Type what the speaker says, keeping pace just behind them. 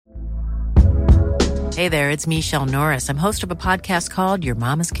Hey there, it's Michelle Norris. I'm host of a podcast called Your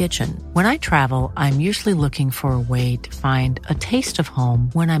Mama's Kitchen. When I travel, I'm usually looking for a way to find a taste of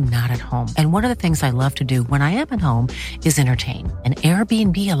home when I'm not at home. And one of the things I love to do when I am at home is entertain. And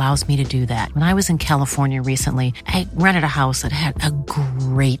Airbnb allows me to do that. When I was in California recently, I rented a house that had a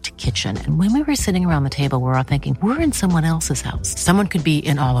great kitchen. And when we were sitting around the table, we were all thinking, we're in someone else's house. Someone could be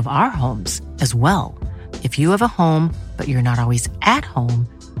in all of our homes as well. If you have a home, but you're not always at home,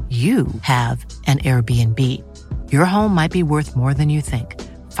 you have an Airbnb. Your home might be worth more than you think.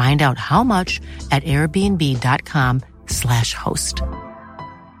 Find out how much at airbnb.com/host.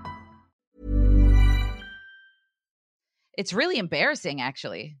 It's really embarrassing,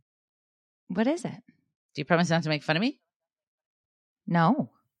 actually. What is it? Do you promise not to make fun of me? No.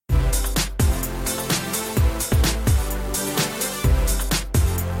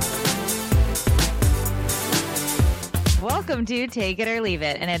 Welcome to Take It or Leave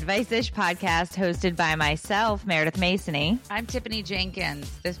It, an advice-ish podcast hosted by myself, Meredith Masony. I'm Tiffany Jenkins.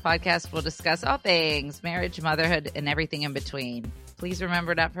 This podcast will discuss all things marriage, motherhood, and everything in between. Please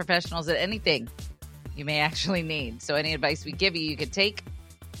remember, not professionals at anything you may actually need. So any advice we give you, you can take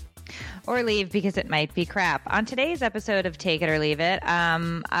or leave because it might be crap. On today's episode of Take It or Leave It,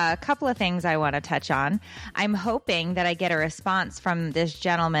 a couple of things I want to touch on. I'm hoping that I get a response from this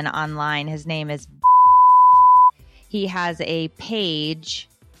gentleman online. His name is He has a page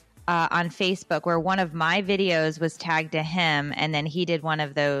on Facebook where one of my videos was tagged to him, and then he did one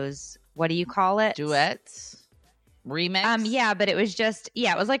of those, what do you call it? Duets? Remix? Yeah, but it was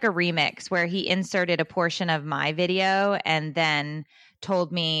it was like a remix where he inserted a portion of my video and then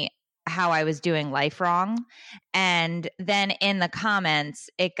told me how I was doing life wrong. And then in the comments,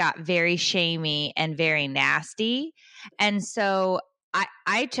 it got very shamey and very nasty. And so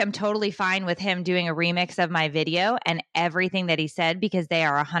I am totally fine with him doing a remix of my video and everything that he said because they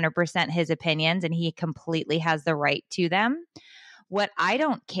are 100% his opinions and he completely has the right to them. What I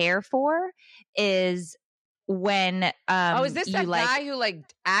don't care for is when is this that guy who let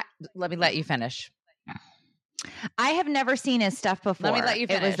me let you finish. I have never seen his stuff before. Let me let you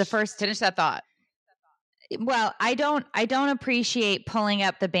finish. It was the first. Finish that thought. Well, I don't appreciate pulling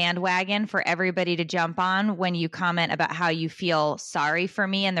up the bandwagon for everybody to jump on when you comment about how you feel sorry for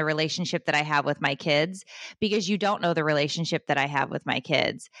me and the relationship that I have with my kids, because you don't know the relationship that I have with my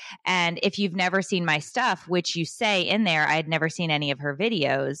kids. And if you've never seen my stuff, which you say in there, I had never seen any of her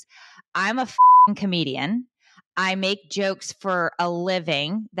videos. I'm a comedian. I make jokes for a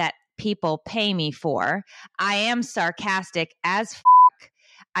living that people pay me for. I am sarcastic as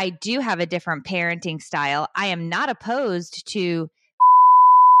I do have a different parenting style. I am not opposed to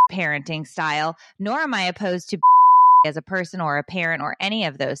parenting style, nor am I opposed to as a person or a parent or any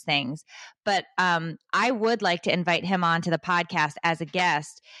of those things. But I would like to invite him onto the podcast as a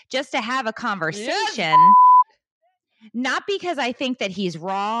guest just to have a conversation. Yes. Not because I think that he's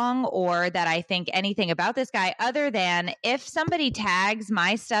wrong or that I think anything about this guy, other than if somebody tags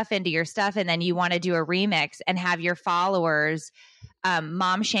my stuff into your stuff and then you want to do a remix and have your followers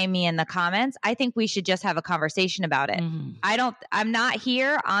mom shame me in the comments, I think we should just have a conversation about it. Mm-hmm. I'm not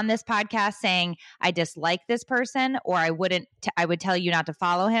here on this podcast saying I dislike this person or I would tell you not to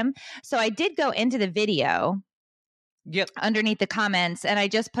follow him. So I did go into the video underneath the comments and I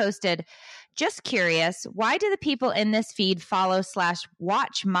just posted, just curious, why do the people in this feed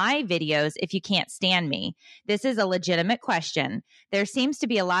follow/watch my videos if you can't stand me? This is a legitimate question. There seems to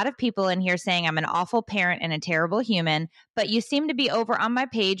be a lot of people in here saying I'm an awful parent and a terrible human, but you seem to be over on my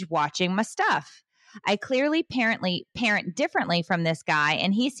page watching my stuff. I clearly parent differently from this guy,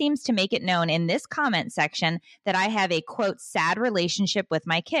 and he seems to make it known in this comment section that I have a, quote, sad relationship with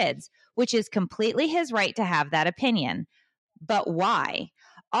my kids, which is completely his right to have that opinion. But why?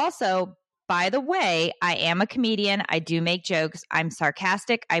 Also, by the way, I am a comedian. I do make jokes. I'm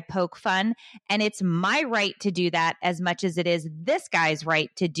sarcastic. I poke fun. And it's my right to do that as much as it is this guy's right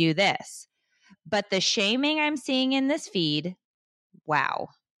to do this. But the shaming I'm seeing in this feed, wow.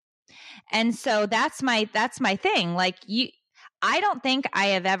 And so that's my thing. Like I don't think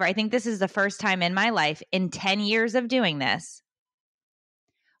I think this is the first time in my life in 10 years of doing this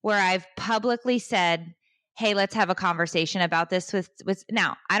where I've publicly said, hey, let's have a conversation about this with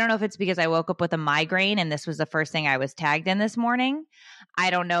now, I don't know if it's because I woke up with a migraine and this was the first thing I was tagged in this morning. I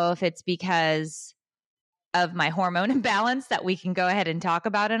don't know if it's because of my hormone imbalance that we can go ahead and talk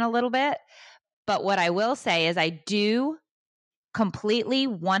about in a little bit. But what I will say is I do completely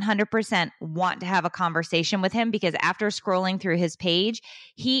 100% want to have a conversation with him because after scrolling through his page,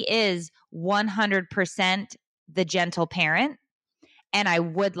 he is 100% the gentle parent. And I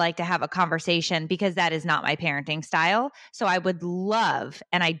would like to have a conversation because that is not my parenting style. So I would love,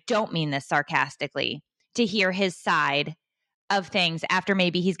 and I don't mean this sarcastically, to hear his side of things after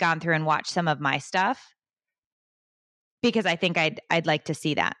maybe he's gone through and watched some of my stuff, because I think I'd like to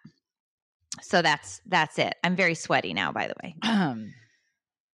see that. So that's it. I'm very sweaty now, by the way.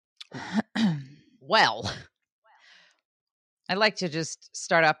 Well, I'd like to just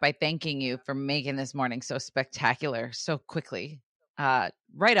start off by thanking you for making this morning so spectacular so quickly.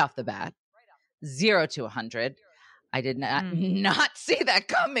 Right off the bat, 0 to 100. I did not see that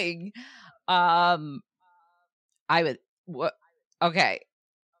coming. Okay.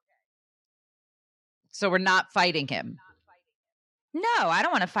 So we're not fighting him. No, I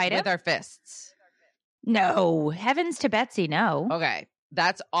don't want to fight with him our fists. No, heavens to Betsy, no. Okay,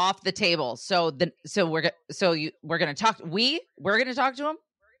 that's off the table. So we're gonna talk. We're gonna talk to him.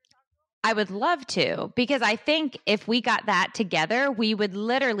 I would love to, because I think if we got that together, we would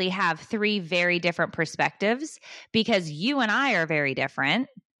literally have 3 very different perspectives, because you and I are very different,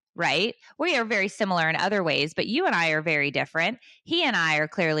 right? We are very similar in other ways, but you and I are very different. He and I are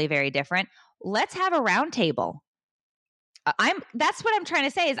clearly very different. Let's have a round table. That's what I'm trying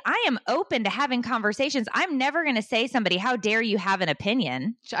to say is I am open to having conversations. I'm never going to say somebody, how dare you have an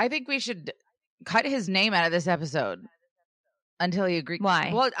opinion? I think we should cut his name out of this episode. Until he agrees.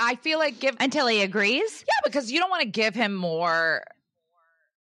 Why? Well, I feel like until he agrees. Yeah, because you don't want to give him more.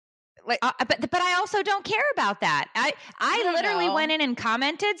 Like, but I also don't care about that. I literally went in and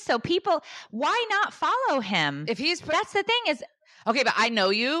commented. So people, why not follow him? If he's that's the thing is. Okay, but I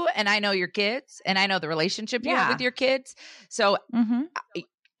know you, and I know your kids, and I know the relationship you have with your kids. So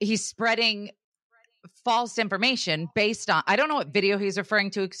he's spreading false information based on, I don't know what video he's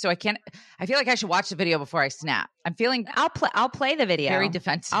referring to, so I feel like I should watch the video before I snap. I'm feeling I'll play the video. Very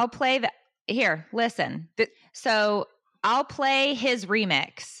defensive. I'll play here, listen. So I'll play his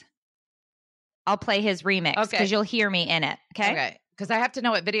remix. Because you'll hear me in it. Okay. Because I have to know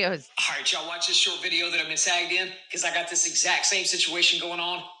what video is. All right, y'all watch this short video that I've been tagged in, because I got this exact same situation going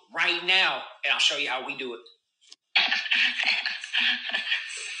on right now, and I'll show you how we do it. How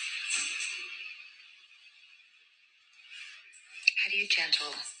do you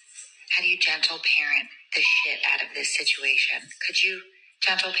gentle parent the shit out of this situation? Could you,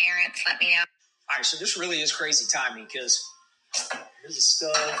 gentle parents, let me know? All right, so this really is crazy timing, because there's the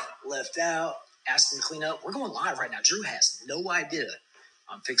stuff left out, asking to clean up. We're going live right now. Drew has no idea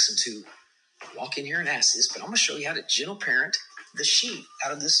I'm fixing to walk in here and ask this, but I'm going to show you how to gentle parent the shit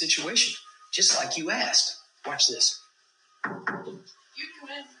out of this situation, just like you asked. Watch this. You come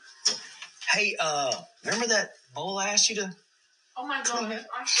in. Hey, remember that bowl I asked you to? Oh my God,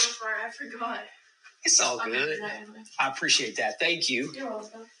 I'm so sorry. I forgot. It's all good. I appreciate that. Thank you. You're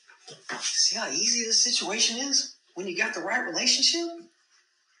welcome. See how easy this situation is when you got the right relationship?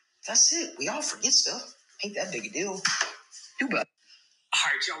 That's it. We all forget stuff. Ain't that big a deal. Do better. All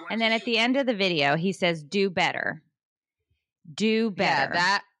right, y'all. And then at the end of the video, he says, do better. Do better. Yeah,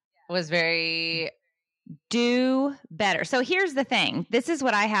 that was very... Do better. So here's the thing. This is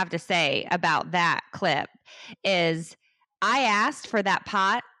what I have to say about that clip is I asked for that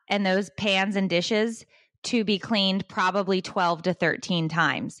pot and those pans and dishes to be cleaned probably 12 to 13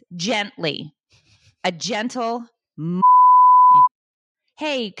 times. Gently. A gentle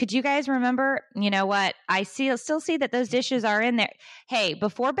hey, could you guys remember, you know what? I still see that those dishes are in there. Hey,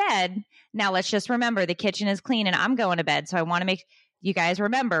 before bed, now let's just remember the kitchen is clean and I'm going to bed. So I want to make you guys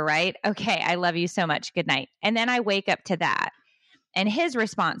remember, right? Okay, I love you so much. Good night. And then I wake up to that. And his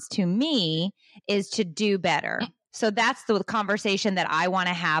response to me is to do better. So that's the conversation that I want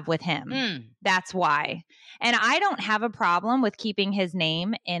to have with him. That's why. And I don't have a problem with keeping his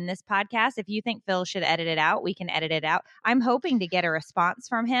name in this podcast. If you think Phil should edit it out, we can edit it out. I'm hoping to get a response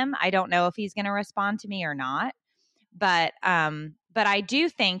from him. I don't know if he's going to respond to me or not. But I do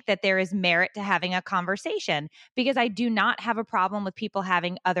think that there is merit to having a conversation because I do not have a problem with people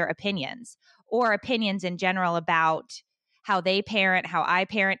having other opinions or opinions in general about how they parent, how I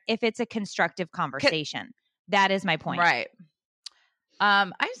parent, if it's a constructive conversation. That is my point. Right.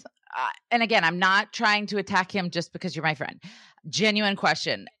 And again, I'm not trying to attack him just because you're my friend. Genuine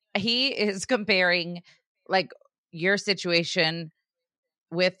question. He is comparing like your situation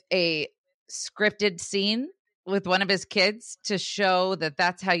with a scripted scene with one of his kids to show that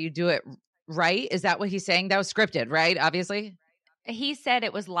that's how you do it right. Is that what he's saying? That was scripted, right? Obviously. He said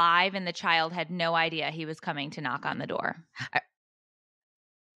it was live and the child had no idea he was coming to knock on the door.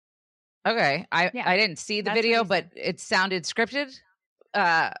 Okay. I didn't see the video, but it sounded scripted.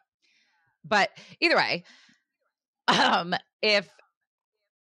 But either way, if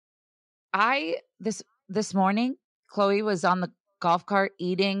this morning, Chloe was on the golf cart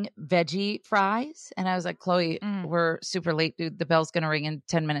eating veggie fries. And I was like, Chloe, we're super late, dude. The bell's going to ring in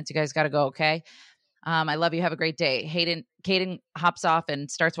 10 minutes. You guys got to go. Okay. I love you. Have a great day. Kaden hops off and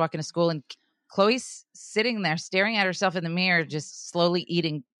starts walking to school, and Chloe's sitting there staring at herself in the mirror, just slowly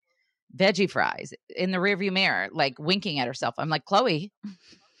eating veggie fries in the rearview mirror, like winking at herself. I'm like, Chloe,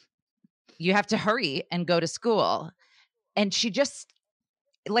 you have to hurry and go to school. And she just,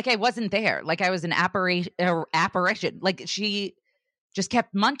 like I wasn't there, like I was an apparition. Like she just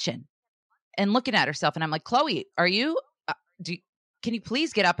kept munching and looking at herself. And I'm like, Chloe, are you, can you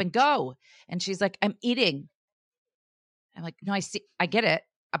please get up and go? And she's like, I'm eating. I'm like, no, I get it,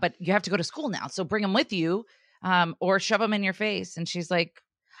 but you have to go to school now. So bring them with you, or shove them in your face. And she's like,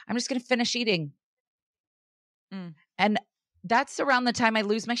 I'm just going to finish eating. And that's around the time I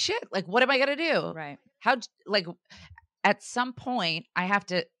lose my shit. Like, what am I going to do? Right. Like, at some point I have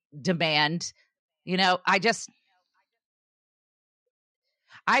to demand,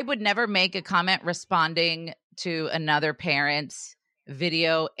 I would never make a comment responding to another parent's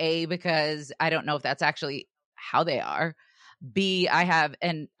video, A, because I don't know if that's actually how they are. B, I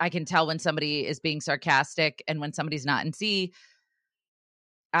can tell when somebody is being sarcastic and when somebody's not. And C,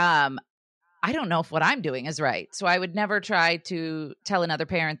 I don't know if what I'm doing is right. So I would never try to tell another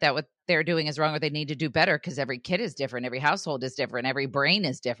parent that what they're doing is wrong or they need to do better, because every kid is different. Every household is different. Every brain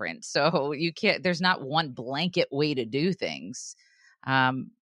is different. So there's not one blanket way to do things.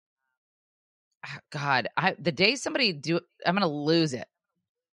 God, the day somebody I'm going to lose it.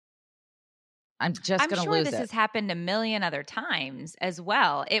 I'm just going to lose it. I'm sure this has happened a million other times as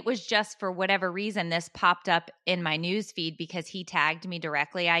well. It was just for whatever reason, this popped up in my news feed because he tagged me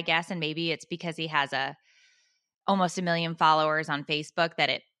directly, I guess. And maybe it's because he has almost 1 million followers on Facebook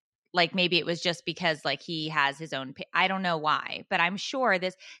that maybe it was just because he has his own, I don't know why, but I'm sure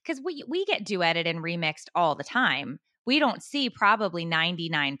because we get duetted and remixed all the time. We don't see probably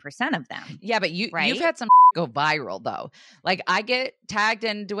 99% of them. Yeah, but you've had some go viral though. Like I get tagged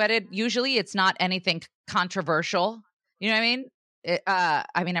and duetted. Usually it's not anything controversial. You know what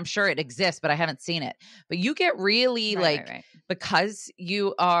I mean? I'm sure it exists, but I haven't seen it. But you get really right. Because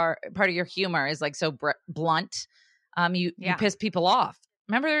you are part of your humor is so blunt. You piss people off.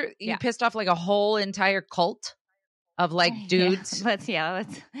 Remember you pissed off a whole entire cult of dudes.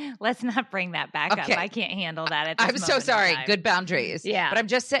 Let's not bring that back up. I can't handle that at this I'm so sorry. Good boundaries. Yeah. But I'm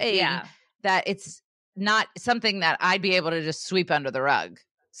just saying that it's not something that I'd be able to just sweep under the rug.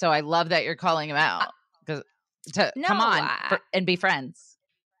 So I love that you're calling him out. Come on and be friends.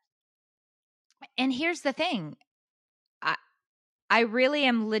 And here's the thing. I really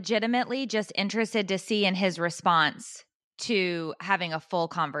am legitimately just interested to see in his response to having a full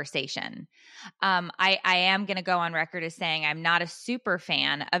conversation. I am going to go on record as saying I'm not a super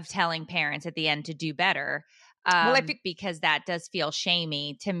fan of telling parents at the end to do better, because that does feel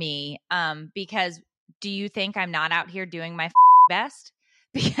shamey to me. Because do you think I'm not out here doing my best?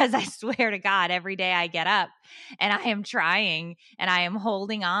 Because I swear to God, every day I get up and I am trying and I am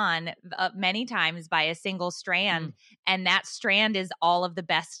holding on many times by a single strand. And that strand is all of the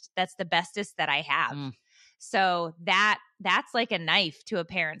best. That's the bestest that I have. So that's like a knife to a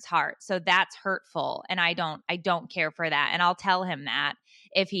parent's heart. So that's hurtful. And I don't care for that. And I'll tell him that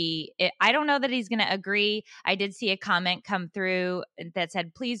I don't know that he's going to agree. I did see a comment come through that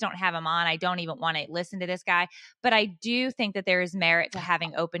said, please don't have him on. I don't even want to listen to this guy. But I do think that there is merit to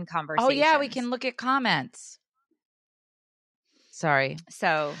having open conversations. Oh yeah. We can look at comments. Sorry.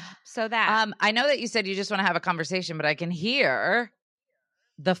 So that, I know that you said you just want to have a conversation, but I can hear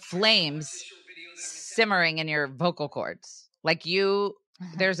the flames simmering in your vocal cords.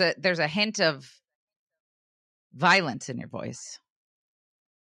 There's a hint of violence in your voice.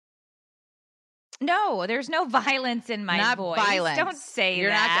 No, there's no violence in my not voice. Violence. Don't say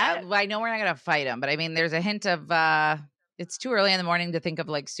that. I know we're not going to fight him, but I mean, there's a hint of, it's too early in the morning to think of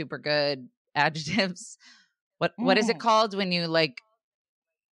super good adjectives. What is it called when you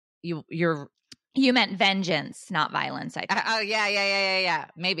you're You meant vengeance, not violence, I think. Oh, yeah.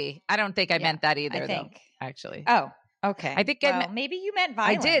 Maybe. I don't think I meant that either, though, actually. Oh, okay. I think maybe you meant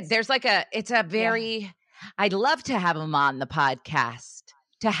violence. I did. There's I'd love to have him on the podcast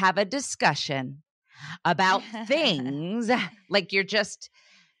to have a discussion about things you're just.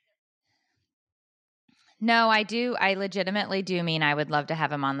 No, I do. I legitimately do mean I would love to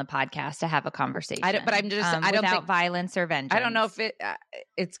have him on the podcast to have a conversation. I don't without think violence or vengeance. I don't know if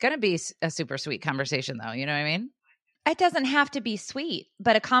it's going to be a super sweet conversation, though. You know what I mean? It doesn't have to be sweet,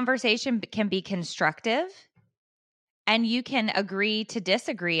 but a conversation can be constructive, and you can agree to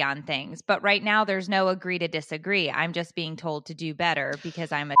disagree on things. But right now, there's no agree to disagree. I'm just being told to do better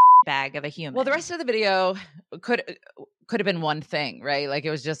because I'm a bag of a human. Well, the rest of the video could have been one thing, right? It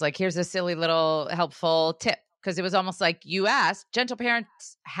was just here's a silly little helpful tip. because it was almost like you asked gentle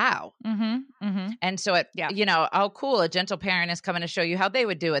parents how. Mm-hmm. Mm-hmm. And so it, you know, oh, cool. A gentle parent is coming to show you how they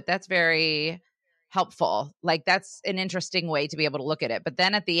would do it. That's very helpful. Like that's an interesting way to be able to look at it. But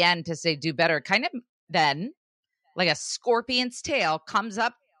then at the end to say do better, kind of then like a scorpion's tail comes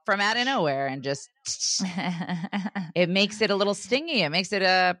up from out of nowhere and just, it makes it a little stingy. It makes it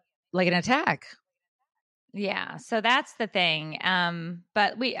like an attack. Yeah. So that's the thing.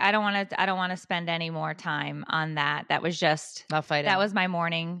 But I don't want to spend any more time on that. That was just, that was my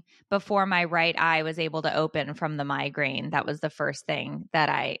morning before my right eye was able to open from the migraine. That was the first thing that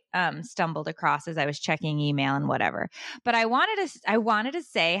I stumbled across as I was checking email and whatever. But I wanted to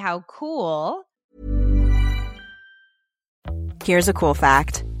say how cool. Here's a cool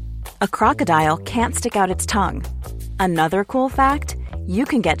fact. A crocodile can't stick out its tongue. Another cool fact, you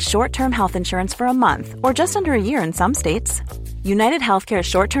can get short-term health insurance for a month or just under a year in some states. United Healthcare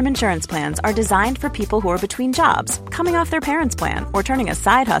short-term insurance plans are designed for people who are between jobs, coming off their parents' plan, or turning a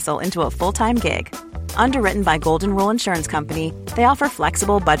side hustle into a full-time gig. Underwritten by Golden Rule Insurance Company, they offer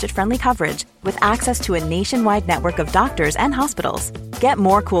flexible, budget-friendly coverage with access to a nationwide network of doctors and hospitals. Get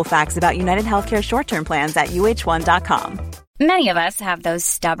more cool facts about United Healthcare short-term plans at uh1.com. Many of us have those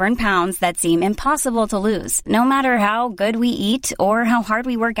stubborn pounds that seem impossible to lose, no matter how good we eat or how hard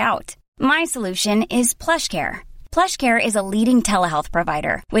we work out. My solution is PlushCare. PlushCare is a leading telehealth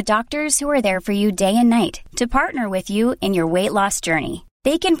provider with doctors who are there for you day and night to partner with you in your weight loss journey.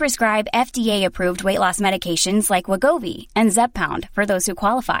 They can prescribe FDA-approved weight loss medications like Wegovy and Zepbound for those who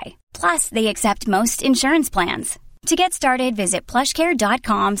qualify. Plus, they accept most insurance plans. To get started, visit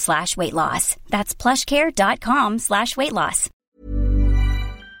plushcare.com/weightloss. That's plushcare.com/weightloss.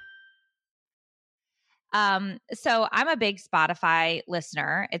 So I'm a big Spotify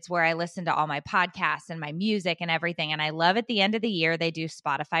listener. It's where I listen to all my podcasts and my music and everything. And I love at the end of the year, they do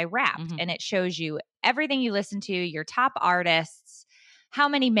Spotify Wrapped, and it shows you everything you listen to, your top artists, how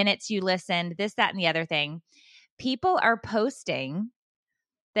many minutes you listened, this, that, and the other thing. People are posting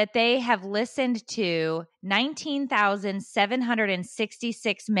that they have listened to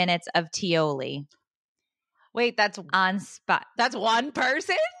 19,766 minutes of Tioli. Wait, that's on spot. That's one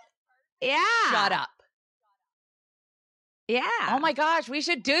person? Yeah. Shut up. Yeah. Oh my gosh, we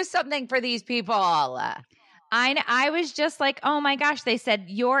should do something for these people. I was just like, oh my gosh. They said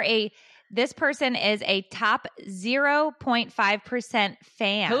this person is a top 0.5%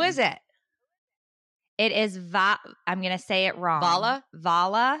 fan. Who is it? It is I'm going to say it wrong.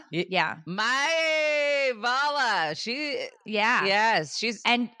 Vala? Yeah. My Vala. Yes. She's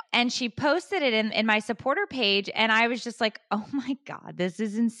and she posted it in my supporter page, and I was just like, oh my God, this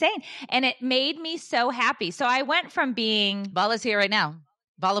is insane. And it made me so happy. So I went from being Vala's here right now.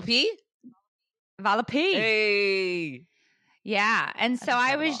 Vala P? Vala P. Hey. Yeah. And so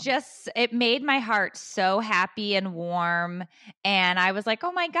I was it made my heart so happy and warm. And I was like,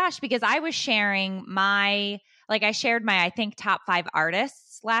 oh my gosh, because I was sharing I shared my, I think, top 5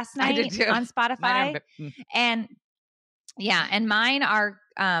 artists last night on Spotify. And mine are,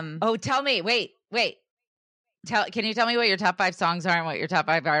 oh, tell me, wait. Can you tell me what your top 5 songs are and what your top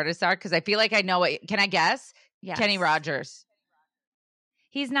 5 artists are? Because I feel like I know can I guess? Yes. Kenny Rogers.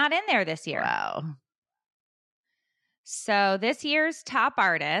 He's not in there this year. Wow. So this year's top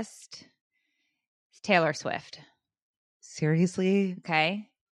artist is Taylor Swift. Seriously? Okay.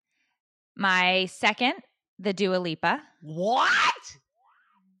 My second, the Dua Lipa. What?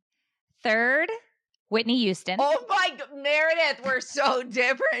 Third, Whitney Houston. Oh my God, Meredith, we're so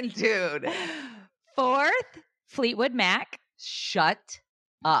different, dude. Fourth, Fleetwood Mac. Shut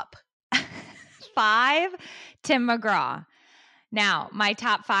up. 5, Tim McGraw. Now, my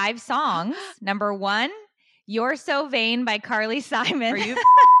top 5 songs. Number 1, You're So Vain by Carly Simon. Are you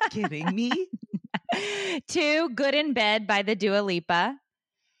kidding me? 2, Good in Bed by the Dua Lipa.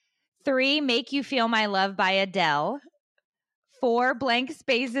 3, Make You Feel My Love by Adele. 4, Blank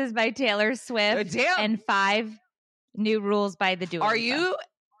Spaces by Taylor Swift. Damn. And 5, New Rules by the Dua Lipa. Are you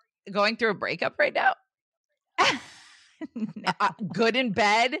going through a breakup right now? No. Good in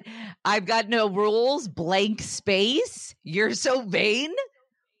Bed. I've Got No Rules. Blank Space. You're So Vain.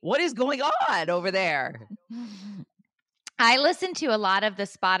 What is going on over there? I listen to a lot of the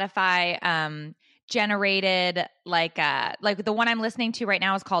Spotify generated, like the one I'm listening to right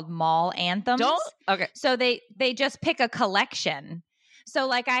now is called Mall Anthems. Okay. So they just pick a collection. So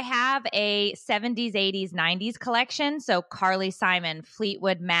like I have a 70s, 80s, 90s collection. So Carly Simon,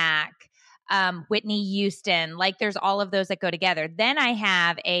 Fleetwood Mac, Whitney Houston, like there's all of those that go together. Then I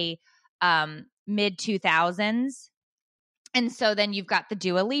have a mid 2000s. And so then you've got the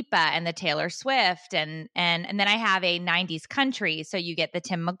Dua Lipa and the Taylor Swift and then I have a 90s country. So you get the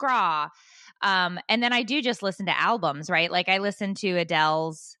Tim McGraw. And then I do just listen to albums, right? Like I listen to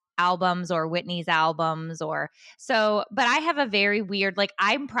Adele's albums or Whitney's albums but I have a very weird, like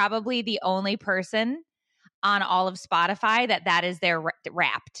I'm probably the only person on all of Spotify that is their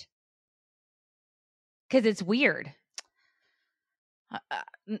Wrapped. Because it's weird.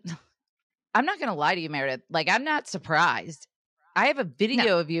 I'm not going to lie to you, Meredith. Like, I'm not surprised. I have a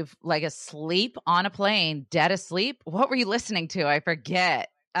video of you like asleep on a plane, dead asleep. What were you listening to? I forget.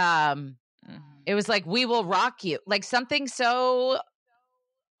 It was like We Will Rock You. Like something so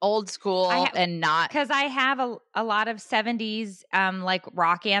old school and not. Because I have a lot of 70s like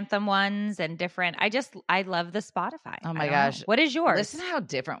rock anthem ones and different. I love the Spotify. Oh my gosh. Know. What is yours? Listen how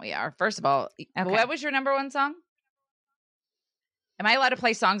different we are. First of all, okay. What was your number one song? Am I allowed to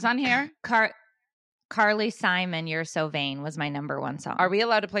play songs on here? Carly Simon, You're So Vain was my number one song. Are we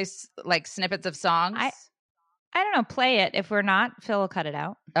allowed to play like snippets of songs? I don't know. Play it. If we're not, Phil will cut it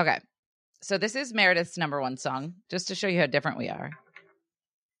out. Okay. So this is Meredith's number one song, just to show you how different we are.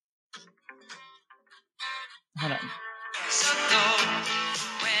 Hold on.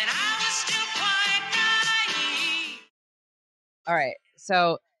 All right.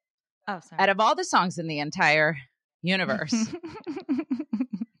 So out of all the songs in the entire universe,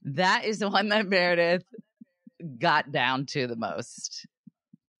 that is the one that Meredith got down to the most.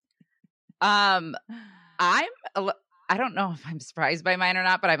 I don't know if I'm surprised by mine or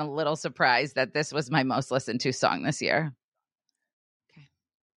not, but I'm a little surprised that this was my most listened to song this year. Okay.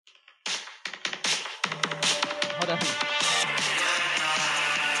 Hold on.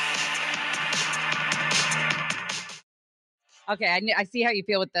 Okay, I see how you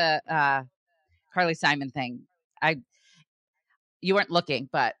feel with the Carly Simon thing. You weren't looking,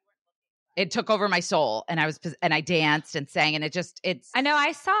 but it took over my soul, and I danced and sang, and I know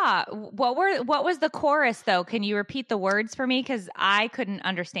I saw. What was the chorus though? Can you repeat the words for me? Because I couldn't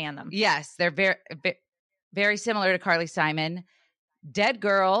understand them. Yes, they're very, very similar to Carly Simon. Dead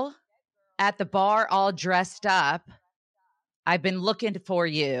girl at the bar, all dressed up. I've been looking for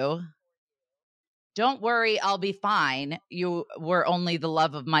you. Don't worry, I'll be fine. You were only the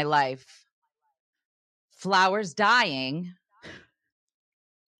love of my life. Flowers dying.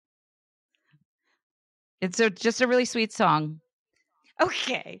 It's just a really sweet song.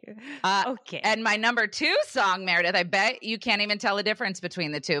 Okay. Okay. And my number two song, Meredith, I bet you can't even tell a difference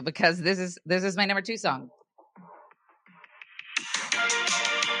between the two because this is my number two song.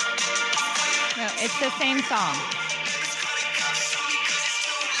 No, it's the same song.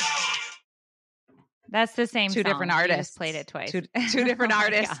 That's the same Two song. different artists. You just played it twice. Two different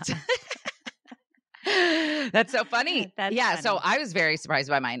artists. That's so funny. That's funny. So I was very surprised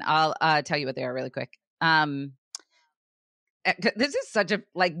by mine. I'll tell you what they are really quick. This is such a,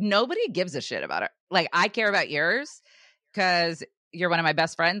 like, nobody gives a shit about it. Like, I care about yours because you're one of my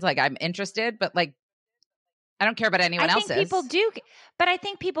best friends. Like, I'm interested, but like, I don't care about anyone else's. I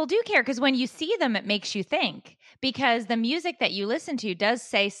think people do care because when you see them, it makes you think because the music that you listen to does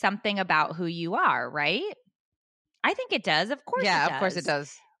say something about who you are, right? I think it does. Of course it does. Yeah, of course it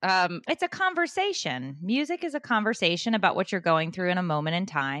does. It's a conversation. Music is a conversation about what you're going through in a moment in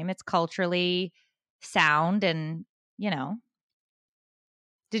time. It's culturally sound and, you know.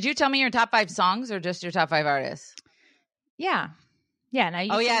 Did you tell me your top 5 songs or just your top 5 artists? Yeah. Yeah. Now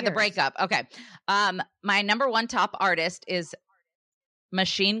you the breakup. Okay. My number one top artist is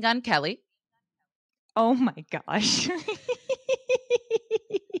Machine Gun Kelly. Oh my gosh. Are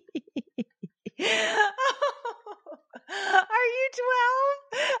you 12?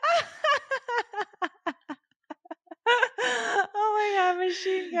 Oh my God,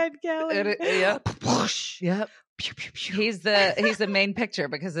 Machine Gun Kelly. Yep. Yep. He's the main picture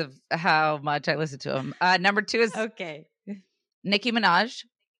because of how much I listen to him. Number 2 is Nicki Minaj.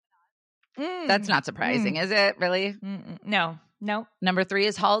 That's not surprising, is it? Really? No. Number 3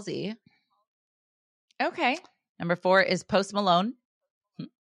 is Halsey. Okay. Number 4 is Post Malone.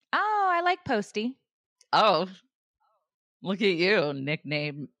 Oh, I like Posty. Oh, look at you,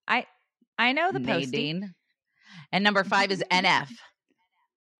 nickname. I know the Posty. Nadine. And number 5 is NF.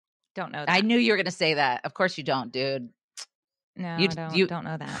 Don't know that. I knew you were going to say that. Of course you don't, dude. No, you don't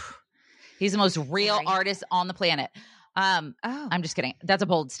know that. He's the most real artist on the planet. I'm just kidding. That's a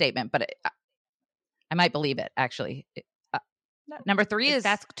bold statement, but I might believe it, actually. Number 3 is...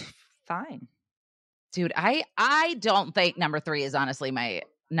 That's fine. Dude, I don't think number 3 is honestly my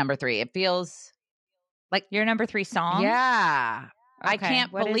number 3. It feels like... Your number 3 song? Yeah. Okay. I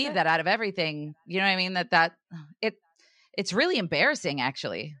can't believe that out of everything. You know what I mean? It's really embarrassing,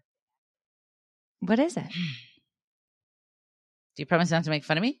 actually. What is it? Do you promise not to make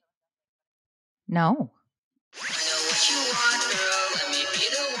fun of me? No. I know what you want, girl. Let me be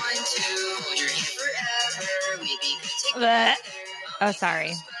the one to hold Oh,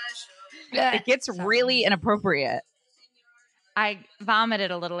 sorry. It gets really inappropriate. I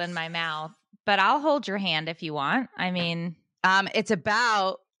vomited a little in my mouth, but I'll hold your hand if you want. I mean, it's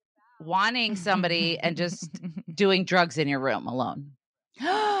about wanting somebody and just doing drugs in your room alone.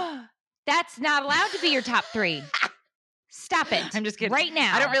 that's not allowed to be your top 3. Stop it. I'm just kidding. Right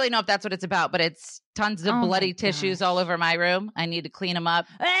now. I don't really know if that's what it's about, but it's tons of bloody tissues all over my room. I need to clean them up.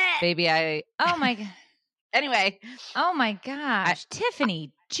 Baby, Oh my God. Anyway. Oh my gosh.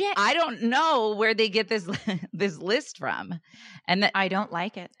 Tiffany. I don't know where they get this this list from. And I don't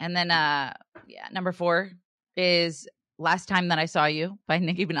like it. And then number 4 is Last Time That I Saw You by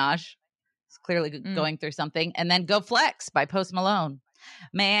Nicki Minaj. It's clearly going through something. And then Go Flex by Post Malone.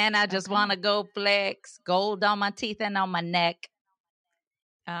 Man, I just want to go flex. Gold on my teeth and on my neck.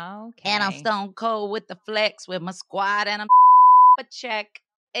 Okay. And I'm stone cold with the flex with my squad and I'm a check.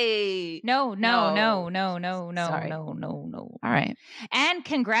 Hey. No. Sorry. No. All right. And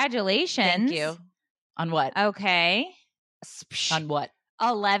congratulations. Thank you. On what? Okay. On what?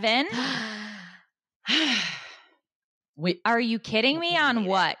 11. Are you kidding me? On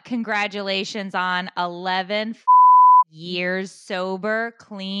what? Congratulations on 11 years sober,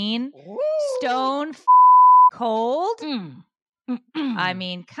 clean, stone cold. I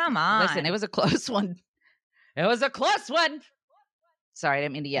mean, come on. Listen, it was a close one. It was a close one. Sorry, I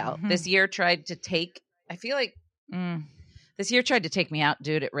didn't mean to yell. This year tried to take, I feel like this year tried to take me out,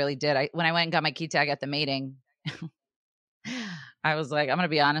 dude. It really did. When I went and got my key tag at the meeting, I was like, I'm going to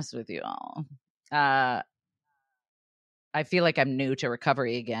be honest with you all. I feel like I'm new to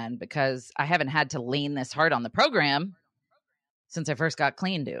recovery again because I haven't had to lean this hard on the program since I first got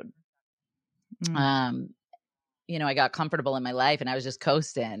clean, dude. You know, I got comfortable in my life and I was just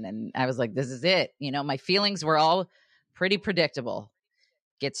coasting and I was like, this is it. You know, my feelings were all pretty predictable.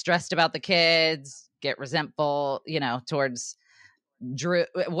 Get stressed about the kids, get resentful, you know, towards Drew,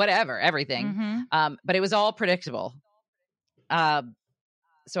 whatever, everything. But it was all predictable.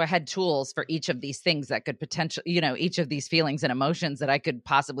 So I had tools for each of these things that could potentially, you know, each of these feelings and emotions that I could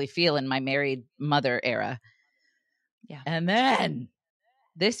possibly feel in my married mother era. Yeah. And then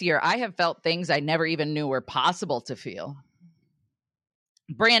this year I have felt things I never even knew were possible to feel.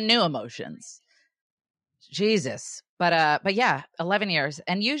 Brand new emotions. Jesus. But yeah, 11 years.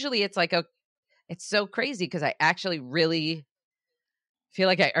 And usually it's like it's so crazy because I actually really feel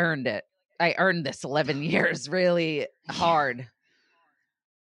like I earned it. I earned this 11 years really hard.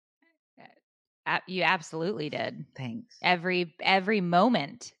 You absolutely did. Thanks. Every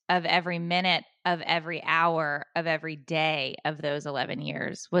moment of every minute of every hour of every day of those 11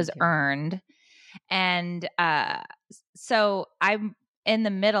 years was earned. And so I'm in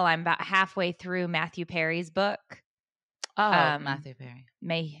the middle. I'm about halfway through Matthew Perry's book. Oh, Matthew Perry.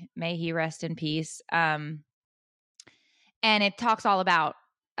 May he rest in peace. And it talks all about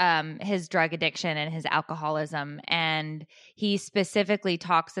his drug addiction and his alcoholism. And he specifically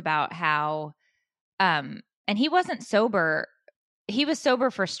talks about how and he wasn't sober. He was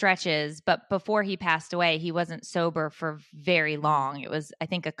sober for stretches, but before he passed away, he wasn't sober for very long. It was, I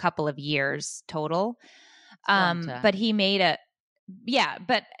think, a couple of years total. But he made and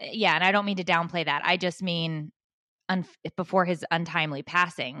I don't mean to downplay that. I just mean before his untimely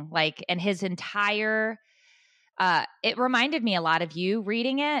passing, and his entire, it reminded me a lot of you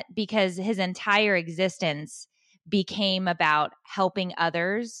reading it because his entire existence became about helping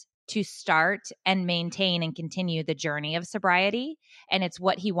others to start and maintain and continue the journey of sobriety. And it's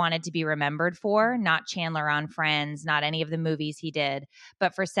what he wanted to be remembered for, not Chandler on Friends, not any of the movies he did,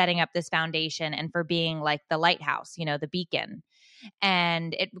 but for setting up this foundation and for being like the lighthouse, you know, the beacon.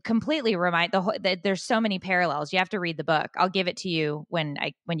 And it completely there's so many parallels. You have to read the book. I'll give it to you when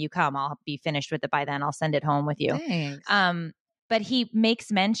you come. I'll be finished with it by then. I'll send it home with you. Thanks. But he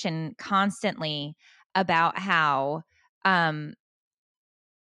makes mention constantly about how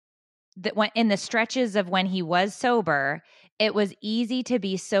that when in the stretches of when he was sober, it was easy to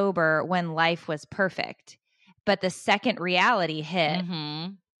be sober when life was perfect. But the second reality hit,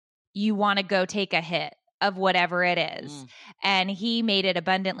 you want to go take a hit of whatever it is. And he made it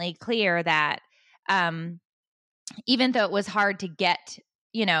abundantly clear that even though it was hard to get,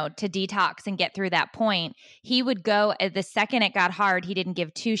 you know, to detox and get through that point, he would go the second it got hard, he didn't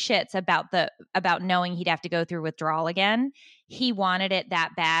give two shits about knowing he'd have to go through withdrawal again. He wanted it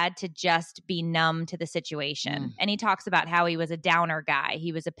that bad to just be numb to the situation. And he talks about how he was a downer guy.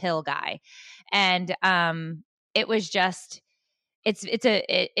 He was a pill guy. And it was just, it's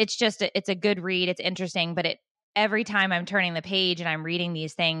a good read. It's interesting, but every time I'm turning the page and I'm reading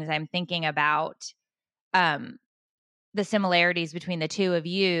these things, I'm thinking about the similarities between the two of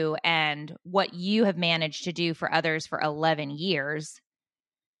you and what you have managed to do for others for 11 years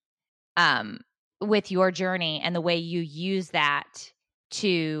with your journey and the way you use that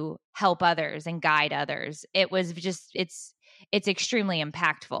to help others and guide others. It was just, it's extremely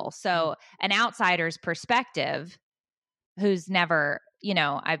impactful. So an outsider's perspective who's never, you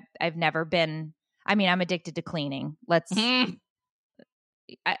know, I've never been, I mean, I'm addicted to cleaning.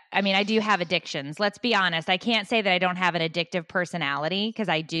 I mean, I do have addictions. Let's be honest. I can't say that I don't have an addictive personality because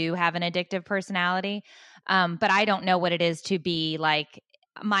I do have an addictive personality. But I don't know what it is to be like,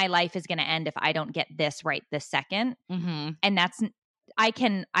 my life is going to end if I don't get this right this second. Mm-hmm. And that's, I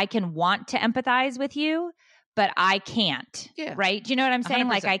can want to empathize with you, but I can't. Yeah. Right? Do you know what I'm saying? 100%.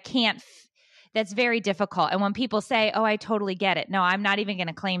 Like I can't. That's very difficult. And when people say, "Oh, I totally get it," no, I'm not even going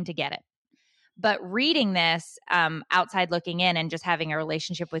to claim to get it. But reading this outside looking in and just having a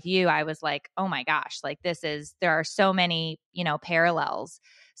relationship with you, I was like, oh my gosh, like there are so many, you know, parallels.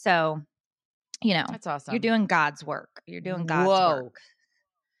 So, you know, That's awesome. You're doing God's work. You're doing God's work.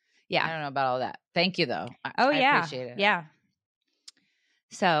 Yeah. I don't know about all that. Thank you though. I appreciate it. Yeah.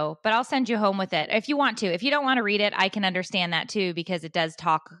 So, but I'll send you home with it if you want to. If you don't want to read it, I can understand that too, because it does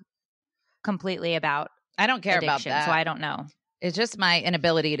talk completely about I don't care about addiction, that. so I don't know. It's just my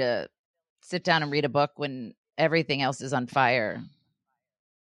inability to sit down and read a book when everything else is on fire.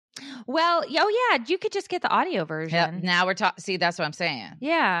 Well, oh yeah, you could just get the audio version. Yeah, now we're talking. See, that's what I'm saying.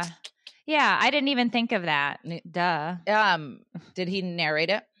 Yeah. Yeah, I didn't even think of that. Duh. Did he narrate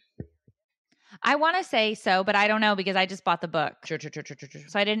it? I want to say so, but I don't know because I just bought the book. True.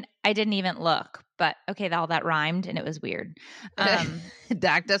 So I didn't even look. But okay, all that rhymed and it was weird.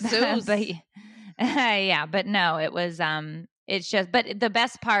 Dr. Seuss. But yeah, but no, it was it's just, but the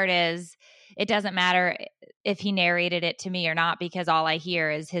best part is it doesn't matter if he narrated it to me or not because all I hear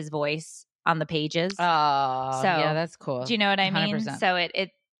is his voice on the pages. Oh, so yeah, that's cool. Do you know what I mean? 100%. So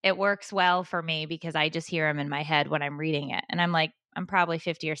it works well for me because I just hear him in my head when I'm reading it. And I'm like, I'm probably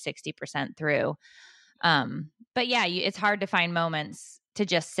 50 or 60% through. But yeah, it's hard to find moments to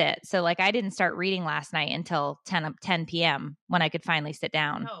just sit. So like I didn't start reading last night until 10 p.m. when I could finally sit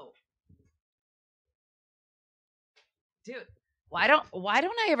down. No. Dude, why don't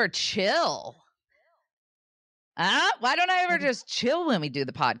I ever chill? Why don't I ever just chill when we do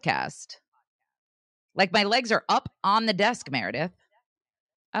the podcast? Like my legs are up on the desk, Meredith.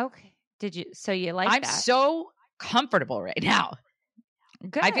 Okay. So you like I'm that? so comfortable right now.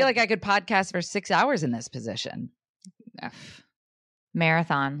 Good. I feel like I could podcast for 6 hours in this position.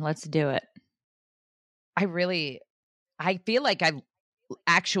 Marathon. Let's do it. I feel like I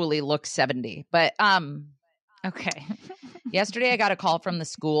actually look 70, but okay. yesterday I got a call from the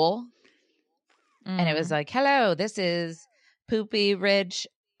school and it was like, hello, this is Poopy Ridge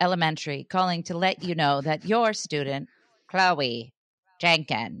Elementary calling to let you know that your student, Chloe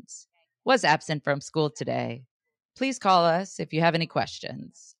Jenkins, was absent from school today. Please call us if you have any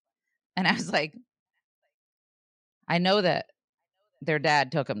questions. And I was like, I know that their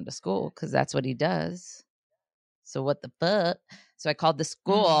dad took him to school because that's what he does. So what the fuck? So I called the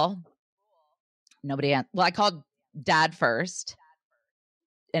school. Nobody answered. Well, I called dad first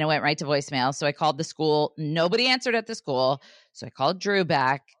and it went right to voicemail. So I called the school. Nobody answered at the school. So I called Drew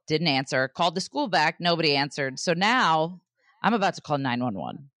back. Didn't answer. Called the school back. Nobody answered. So now I'm about to call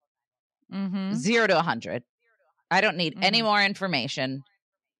 911. 0 to 100. I don't need any more information.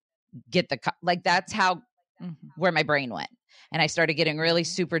 Get like that's how where my brain went. And I started getting really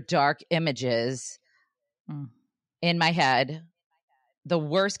super dark images in my head. The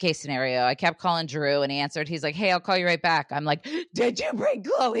worst case scenario, I kept calling Drew and he answered. He's like, hey, I'll call you right back. I'm like, did you bring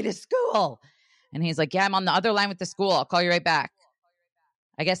Chloe to school? And he's like, yeah, I'm on the other line with the school. I'll call you right back.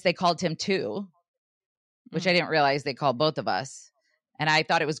 I guess they called him too, which I didn't realize they called both of us. And I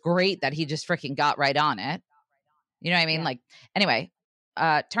thought it was great that he just freaking got right on it. You know what I mean? Yeah. Like, anyway,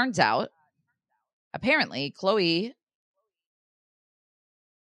 turns out, apparently, Chloe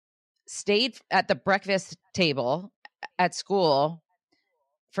stayed at the breakfast table at school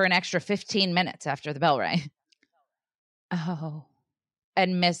for an extra 15 minutes after the bell rang. Oh.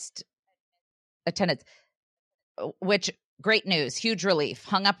 And missed attendance, which, great news, huge relief.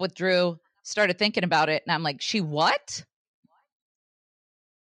 Hung up with Drew, started thinking about it, and I'm like, she what?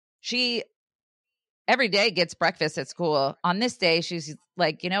 She every day gets breakfast at school. On this day, she's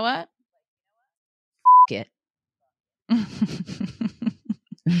like, you know what? F it.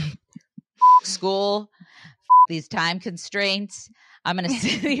 School, these time constraints. I'm going to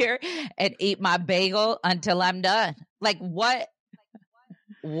sit here and eat my bagel until I'm done. Like, what?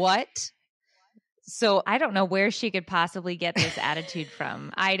 So I don't know where she could possibly get this attitude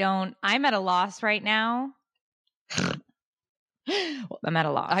from. I'm at a loss right now. I'm at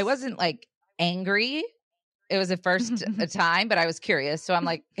a loss. I wasn't like angry. It was the first time, but I was curious. So I'm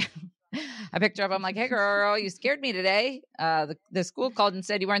like, I picked her up. I'm like, hey, girl, you scared me today. The school called and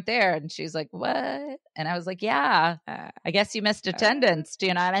said you weren't there. And she's like, what? And I was like, yeah, I guess you missed attendance. Do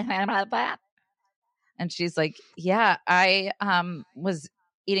you know anything about that? And she's like, yeah, I was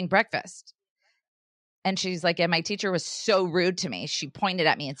eating breakfast. And she's like, and my teacher was so rude to me. She pointed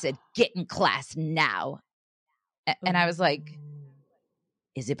at me and said, get in class now. And I was like,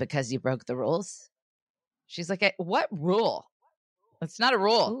 is it because you broke the rules? She's like, what rule? It's not a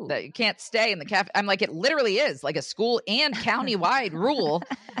rule that you can't stay in the cafe. I'm like, it literally is like a school and county-wide rule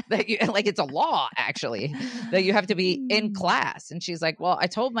that you, like, it's a law actually that you have to be in class. And she's like, well, I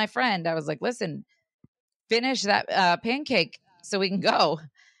told my friend, I was like, listen, finish that pancake so we can go.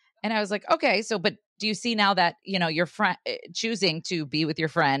 And I was like, okay, so, but do you see now that, you know, your friend choosing to be with your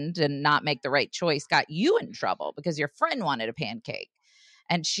friend and not make the right choice got you in trouble because your friend wanted a pancake.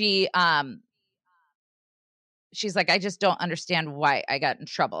 And she's like, I just don't understand why I got in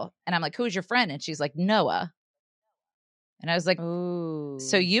trouble. And I'm like, who's your friend? And she's like, Noah. And I was like, ooh.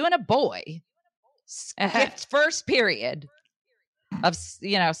 So you and a boy skipped first period of,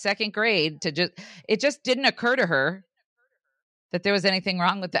 you know, second grade to it just didn't occur to her that there was anything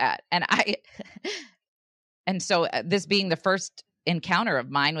wrong with that. And so this being the first encounter of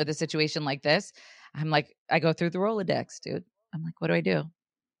mine with a situation like this, I'm like, I go through the Rolodex, dude. I'm like, what do I do?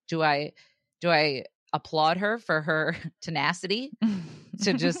 Do I applaud her for her tenacity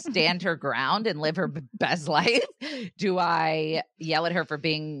to just stand her ground and live her best life? Do I yell at her for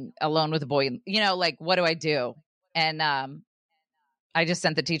being alone with a boy? You know, like, what do I do? And I just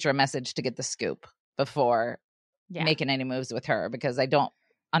sent the teacher a message to get the scoop before making any moves with her because I don't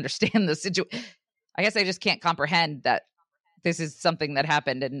understand the situation. I guess I just can't comprehend that this is something that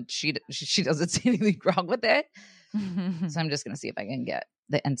happened and she doesn't see anything wrong with it. So I'm just going to see if I can get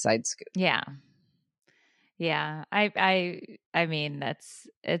the inside scoop. Yeah. Yeah. I mean,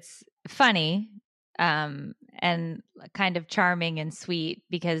 it's funny and kind of charming and sweet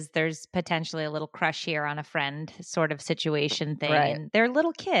because there's potentially a little crush here on a friend sort of situation thing. Right. And they're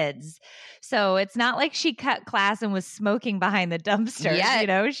little kids. So it's not like she cut class and was smoking behind the dumpster. You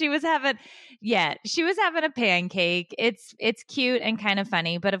know, she was having a pancake. It's cute and kind of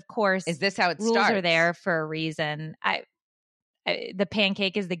funny, but of course, is this how it rules starts? Are there for a reason. The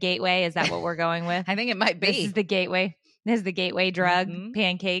pancake is the gateway. Is that what we're going with? I think it might be. This is the gateway. This is the gateway drug,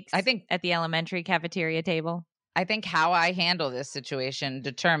 pancakes. I think at the elementary cafeteria table. I think how I handle this situation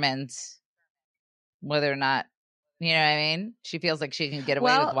determines whether or not, you know what I mean? She feels like she can get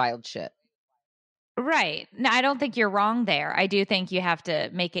away with wild shit. Right. No, I don't think you're wrong there. I do think you have to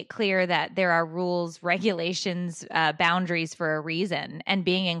make it clear that there are rules, regulations, boundaries for a reason. And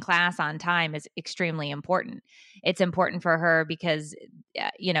being in class on time is extremely important. It's important for her because,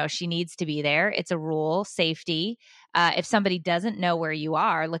 you know, she needs to be there. It's a rule, safety. If somebody doesn't know where you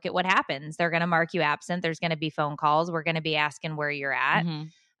are, look at what happens. They're going to mark you absent. There's going to be phone calls. We're going to be asking where you're at.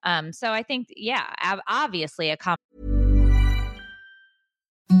 So I think, obviously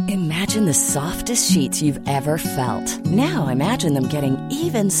Imagine the softest sheets you've ever felt. Now imagine them getting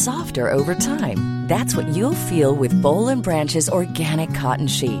even softer over time. That's what you'll feel with Boll & Branch's organic cotton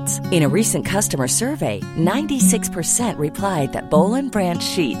sheets. In a recent customer survey, 96% replied that Boll & Branch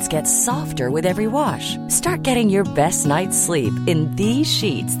sheets get softer with every wash. Start getting your best night's sleep in these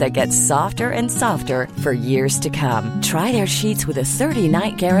sheets that get softer and softer for years to come. Try their sheets with a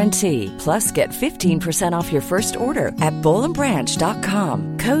 30-night guarantee. Plus, get 15% off your first order at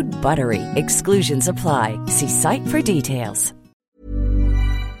bollandbranch.com. Code BUTTERY. Exclusions apply. See site for details.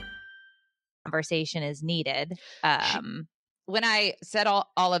 Conversation is needed. When I said all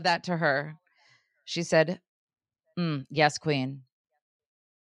of that to her, she said, yes, queen.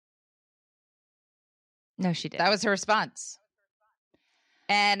 No, she didn't. That was her response.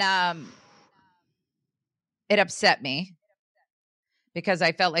 And it upset me because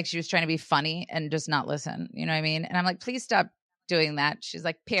I felt like she was trying to be funny and just not listen. You know what I mean? And I'm like, please stop doing that. She's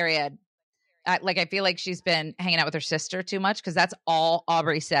like, period. I feel like she's been hanging out with her sister too much because that's all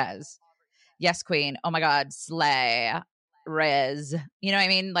Aubrey says. Yes, queen. Oh my God. Slay. Riz. You know what I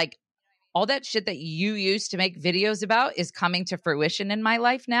mean? Like all that shit that you used to make videos about is coming to fruition in my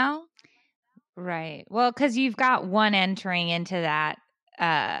life now. Right. Well, because you've got one entering into that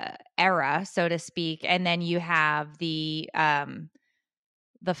era, so to speak, and then you have the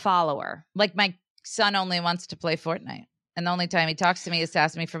follower. Like my son only wants to play Fortnite. And the only time he talks to me is to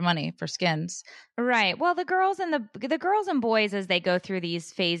ask me for money for skins. Right. Well, the girls and the girls and boys as they go through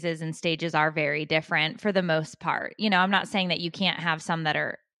these phases and stages are very different for the most part. You know, I'm not saying that you can't have some that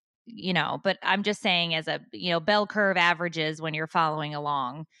are but I'm just saying as a, bell curve averages when you're following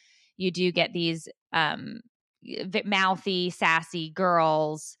along, you do get these mouthy, sassy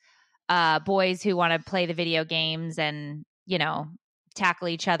girls, boys who want to play the video games and, tackle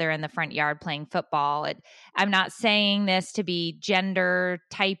each other in the front yard playing football. I'm not saying this to be gender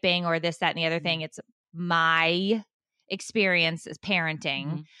typing or this, that, and the other thing. It's my experience as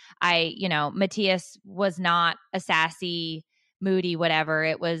parenting. Matthias was not a sassy, moody, whatever.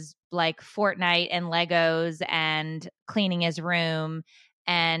 It was like Fortnite and Legos and cleaning his room.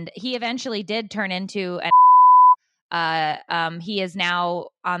 And he eventually did turn into he is now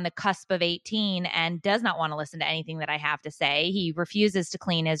on the cusp of 18 and does not want to listen to anything that I have to say. He refuses to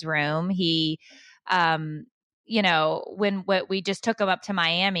clean his room. He, when we just took him up to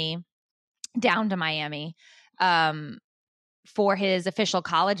Miami, down to Miami, for his official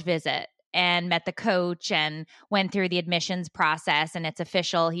college visit and met the coach and went through the admissions process, and it's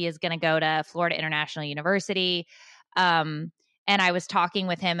official. He is going to go to Florida International University. And I was talking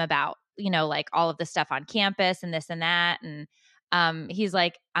with him about, like all of the stuff on campus and this and that. And he's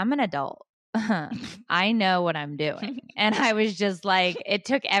like, I'm an adult. I know what I'm doing. And I was just like, it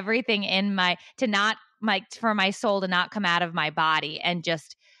took everything for my soul to not come out of my body and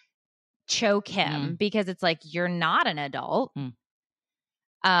just choke him because it's like, you're not an adult.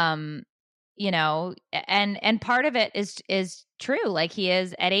 And part of it is true. Like, he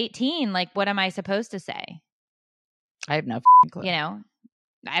is at 18. Like, what am I supposed to say? I have no clue.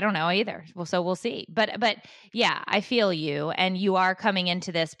 I don't know either. Well, so we'll see. But yeah, I feel you. And you are coming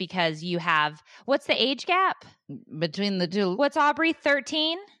into this because you have, what's the age gap between the two? What's Aubrey,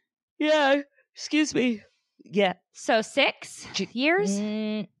 13? Yeah. Excuse me. Yeah. So 6 years?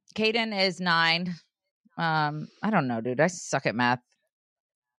 Caden is 9. I don't know, dude. I suck at math.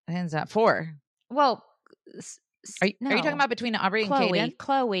 I think it's not 4. Well, are you talking about between Aubrey and Caden?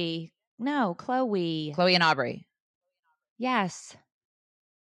 Chloe. No, Chloe. Chloe and Aubrey. Yes.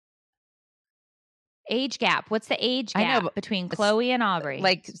 Age gap. What's the age gap I know, between Chloe and Aubrey?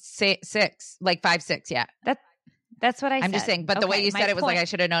 Like 6, like 5, 6. Yeah. That's what I said. I'm just saying, but the way you said it was like, I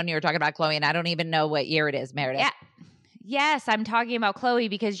should have known you were talking about Chloe, and I don't even know what year it is, Meredith. Yeah. Yes, I'm talking about Chloe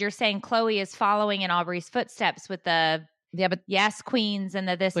because you're saying Chloe is following in Aubrey's footsteps with the yes queens and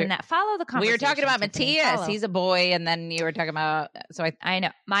the this and that. Follow the conversation. We were talking about Matthias. He's a boy, and then you were talking about. So I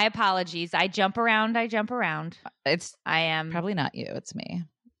know. My apologies. I jump around. I am probably not you. It's me.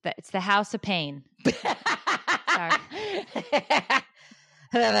 It's the house of pain. Sorry.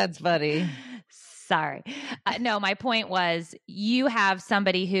 That's funny. Sorry. No, my point was you have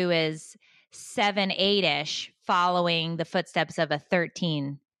somebody who is 7, 8-ish following the footsteps of a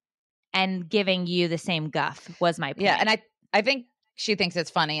 13 and giving you the same guff was my point. Yeah, and I think she thinks it's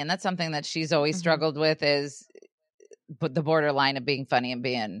funny, and that's something that she's always struggled with is the borderline of being funny and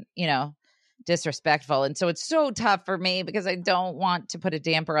being, disrespectful. And so it's so tough for me because I don't want to put a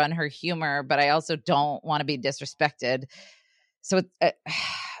damper on her humor, but I also don't want to be disrespected. So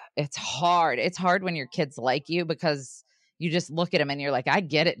it's hard. It's hard when your kids like you because you just look at them and you're like, I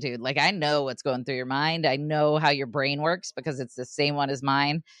get it, dude. Like, I know what's going through your mind. I know how your brain works because it's the same one as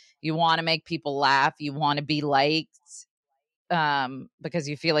mine. You want to make people laugh. You want to be liked because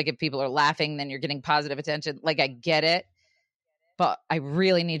you feel like if people are laughing, then you're getting positive attention. Like, I get it. But I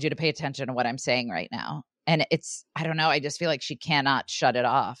really need you to pay attention to what I'm saying right now. And I don't know. I just feel like she cannot shut it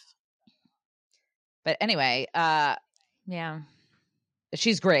off. But anyway, yeah,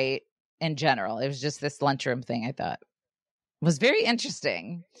 she's great in general. It was just this lunchroom thing I thought was very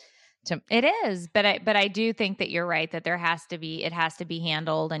interesting. It is, but I do think that you're right that it has to be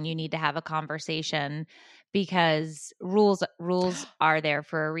handled, and you need to have a conversation because rules are there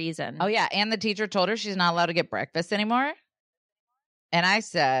for a reason. Oh yeah, and the teacher told her she's not allowed to get breakfast anymore. And I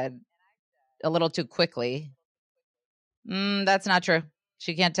said a little too quickly, that's not true.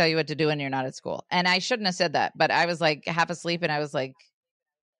 She can't tell you what to do when you're not at school. And I shouldn't have said that, but I was like half asleep and I was like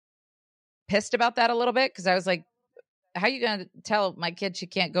pissed about that a little bit because I was like, how are you going to tell my kid she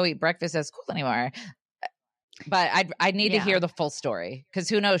can't go eat breakfast at school anymore? But I need to hear the full story because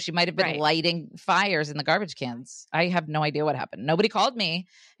who knows? She might have been lighting fires in the garbage cans. I have no idea what happened. Nobody called me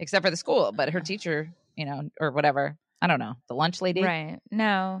except for the school, but her teacher, or whatever. I don't know. The lunch lady. Right.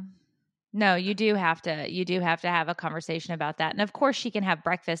 No, you do have to have a conversation about that. And of course she can have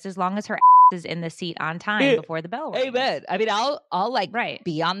breakfast as long as her is in the seat on time before the bell rings. Amen. I mean, I'll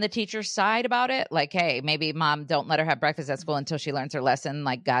be on the teacher's side about it. Like, hey, maybe mom, don't let her have breakfast at school until she learns her lesson.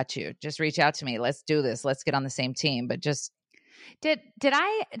 Like, got you. Just reach out to me. Let's do this. Let's get on the same team. But just did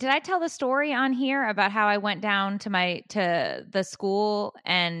I tell the story on here about how I went down to the school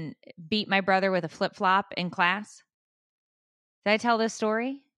and beat my brother with a flip-flop in class? Did I tell this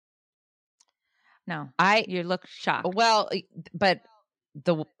story? No. I You look shocked. Well, but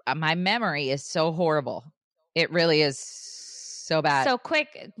my memory is so horrible. It really is so bad. So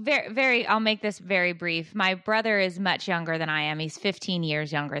quick, very, I'll make this very brief. My brother is much younger than I am. He's 15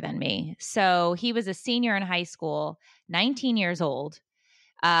 years younger than me. So he was a senior in high school, 19 years old.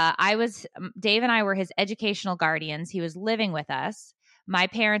 Dave and I were his educational guardians. He was living with us. My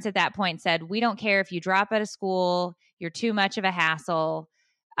parents at that point said, we don't care if you drop out of school. You're too much of a hassle.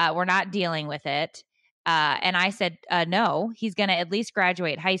 We're not dealing with it. And I said, no, he's going to at least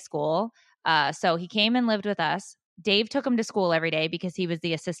graduate high school. So he came and lived with us. Dave took him to school every day because he was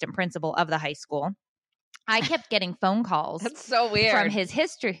the assistant principal of the high school. I kept getting phone calls. That's so weird. From his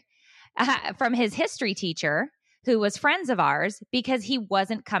history teacher, who was friends of ours, because he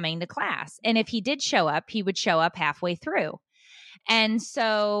wasn't coming to class. And if he did show up, he would show up halfway through. And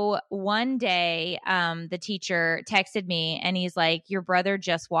so one day, the teacher texted me and he's like, your brother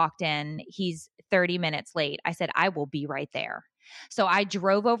just walked in. He's 30 minutes late. I said, I will be right there. So I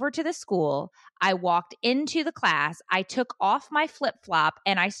drove over to the school. I walked into the class. I took off my flip-flop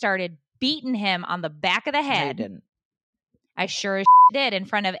and I started beating him on the back of the head. No, you didn't. I sure as did in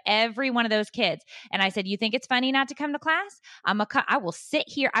front of every one of those kids. And I said, you think it's funny not to come to class? I will sit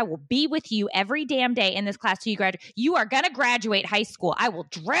here. I will be with you every damn day in this class till you graduate. You are going to graduate high school. I will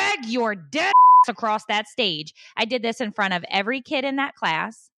drag your dead across that stage. I did this in front of every kid in that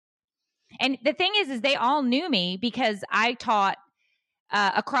class. And the thing is they all knew me because I taught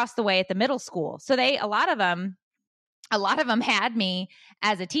across the way at the middle school. So a lot of them had me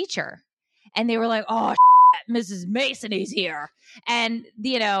as a teacher, and they were like, "Oh, Mrs. Mason is here," and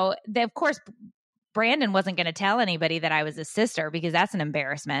of course, Brandon wasn't going to tell anybody that I was his sister because that's an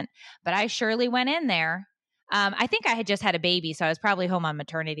embarrassment. But I surely went in there. I think I had just had a baby, so I was probably home on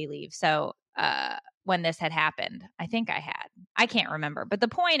maternity leave. So when this had happened, I can't remember. But the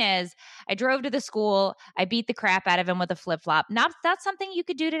point is, I drove to the school. I beat the crap out of him with a flip-flop. Not something you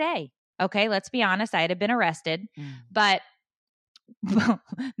could do today. Okay, let's be honest. I had been arrested, but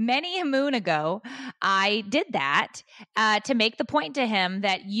many a moon ago, I did that to make the point to him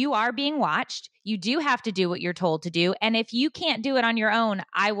that you are being watched. You do have to do what you're told to do. And if you can't do it on your own,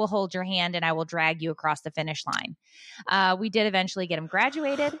 I will hold your hand and I will drag you across the finish line. We did eventually get him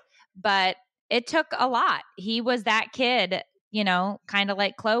graduated, but it took a lot. He was that kid, kind of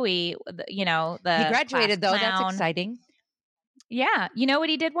like Chloe, he graduated though. That's exciting. Yeah. You know what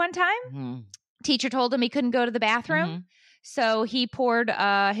he did one time? Mm-hmm. Teacher told him he couldn't go to the bathroom. Mm-hmm. So he poured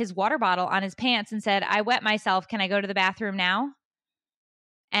his water bottle on his pants and said, I wet myself. Can I go to the bathroom now?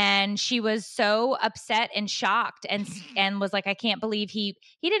 And she was so upset and shocked and was like, I can't believe he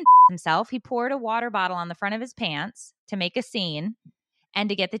didn't himself. He poured a water bottle on the front of his pants to make a scene and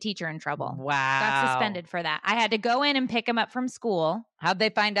to get the teacher in trouble. Wow. Got suspended for that. I had to go in and pick him up from school. How'd they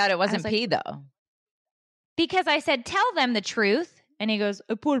find out it wasn't pee though? Because I said, tell them the truth. And he goes,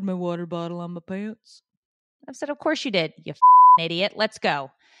 I poured my water bottle on my pants. I said, of course you did, you idiot. Let's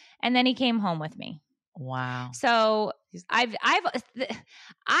go. And then he came home with me. Wow. So I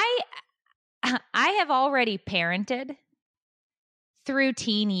have already parented through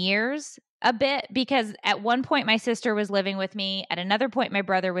teen years a bit because at one point my sister was living with me. At another point, my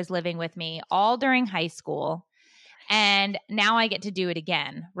brother was living with me, all during high school. And now I get to do it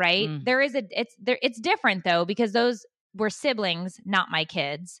again. Right. It's different though, because those were siblings, not my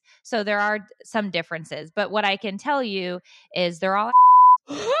kids. So there are some differences. But what I can tell you is they're all.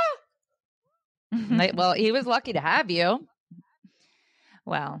 Well, he was lucky to have you.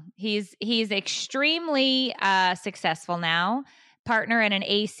 Well, he's extremely successful now. Partner in an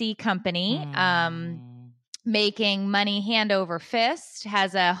AC company, making money hand over fist,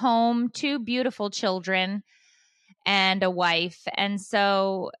 has a home, 2 beautiful children, and a wife. And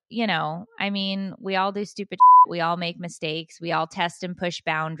so, we all do stupid shit. We all make mistakes. We all test and push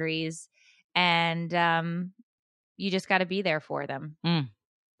boundaries. And you just got to be there for them.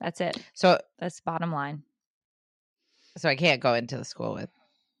 That's it. So that's the bottom line. So I can't go into the school with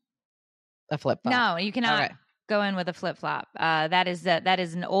a flip-flop. No, you cannot go in with a flip-flop. That is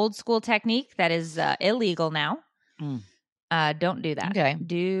an old school technique that is illegal now. Don't do that. Okay.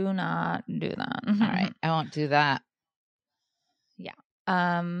 Do not do that. All right. I won't do that. Yeah.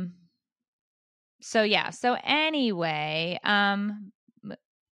 So anyway, I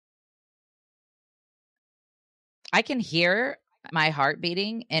can hear my heart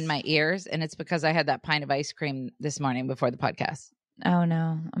beating in my ears, and it's because I had that pint of ice cream this morning before the podcast. Oh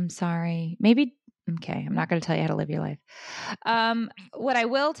no, I'm sorry. Maybe. Okay. I'm not going to tell you how to live your life. What I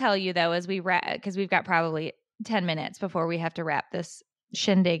will tell you though, is because we've got probably 10 minutes before we have to wrap this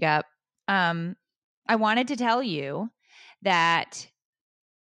shindig up. I wanted to tell you that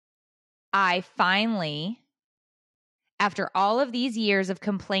I finally, after all of these years of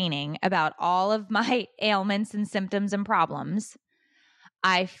complaining about all of my ailments and symptoms and problems,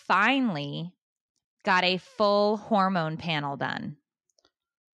 I finally got a full hormone panel done.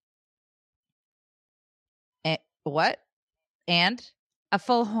 What? And? A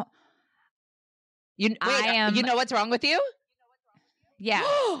full You know what's wrong with you? Yeah.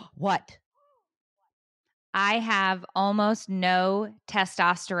 What? I have almost no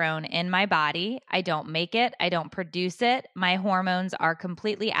testosterone in my body. I don't make it. I don't produce it. My hormones are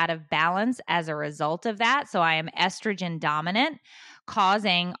completely out of balance as a result of that. So I am estrogen dominant,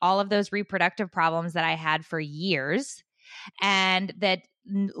 causing all of those reproductive problems that I had for years. And that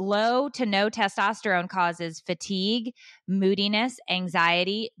low to no testosterone causes fatigue, moodiness,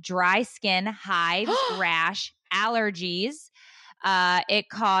 anxiety, dry skin, hives, rash, allergies. It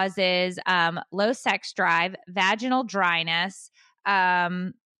causes low sex drive, vaginal dryness,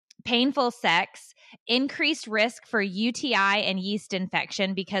 painful sex, increased risk for UTI and yeast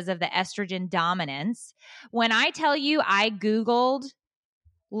infection because of the estrogen dominance. When I tell you I Googled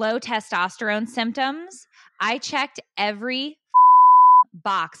low testosterone symptoms, I checked every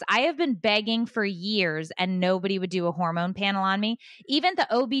box. I have been begging for years and nobody would do a hormone panel on me. Even the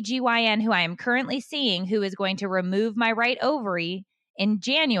OBGYN who I am currently seeing, who is going to remove my right ovary in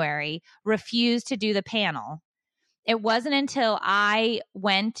January, refused to do the panel. It wasn't until I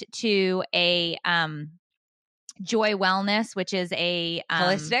went to a Joy Wellness, which is a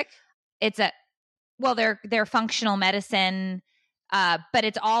holistic. They're functional medicine. But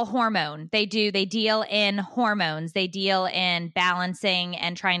it's all hormone. They deal in hormones. They deal in balancing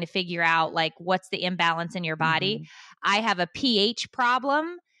and trying to figure out like what's the imbalance in your body. Mm-hmm. I have a pH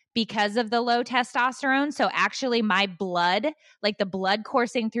problem because of the low testosterone. So actually my blood, like the blood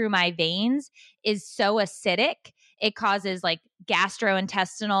coursing through my veins is so acidic. It causes like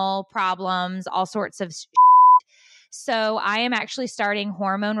gastrointestinal problems, all sorts of So I am actually starting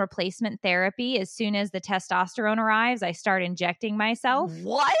hormone replacement therapy as soon as the testosterone arrives. I start injecting myself.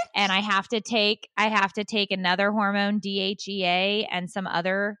 What? And I have to take another hormone, DHEA, and some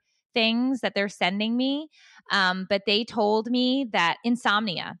other things that they're sending me. But they told me that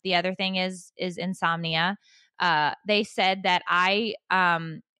insomnia. The other thing is insomnia. They said that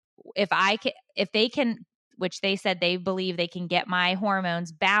if they can, which they said they believe they can get my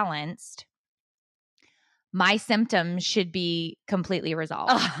hormones balanced, my symptoms should be completely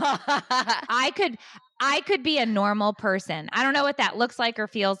resolved. I could be a normal person. I don't know what that looks like or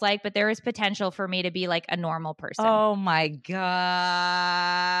feels like, but there is potential for me to be like a normal person. Oh my gosh.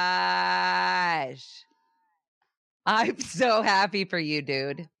 I'm so happy for you,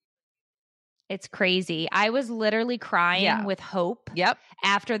 dude. It's crazy. I was literally crying with hope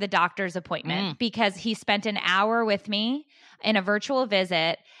after the doctor's appointment because he spent an hour with me in a virtual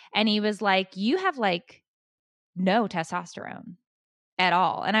visit and he was like, you have like no testosterone at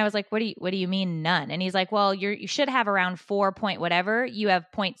all. And I was like, what do you mean none? And he's like, well, you should have around 4 point whatever. You have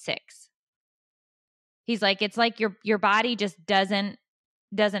 0.6. He's like, it's like your body just doesn't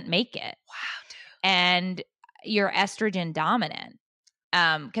make it. Wow, dude. And you're estrogen dominant.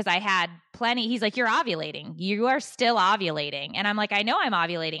 Because I had plenty. He's like, you're ovulating. You are still ovulating. And I'm like, I know I'm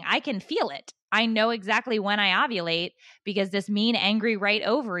ovulating. I can feel it. I know exactly when I ovulate because this mean, angry right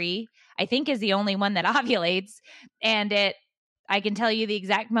ovary, I think, is the only one that ovulates. And I can tell you the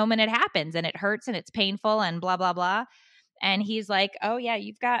exact moment it happens and it hurts and it's painful and blah, blah, blah. And he's like, oh yeah,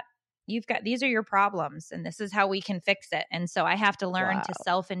 you've got, these are your problems and this is how we can fix it. And so I have to learn to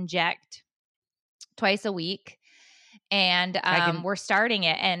self-inject twice a week. And we're starting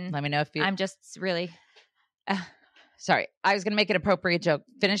it. And let me know if I'm just really... Sorry, I was going to make an appropriate joke.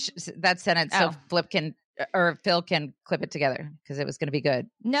 Finish that sentence so Phil can clip it together because it was going to be good.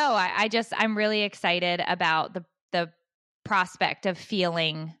 No, I'm really excited about the prospect of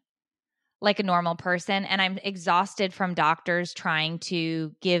feeling like a normal person. And I'm exhausted from doctors trying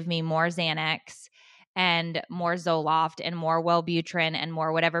to give me more Xanax and more Zoloft and more Wellbutrin and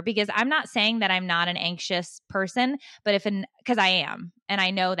more whatever, because I'm not saying that I'm not an anxious person, but because I am, and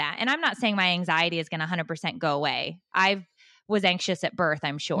I know that. And I'm not saying my anxiety is going to 100% go away. I was anxious at birth,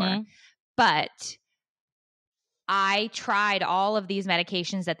 I'm sure. Mm-hmm. But I tried all of these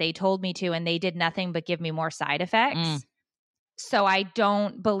medications that they told me to, and they did nothing but give me more side effects. So I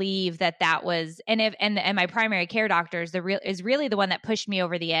don't believe that was, and my primary care doctor is really the one that pushed me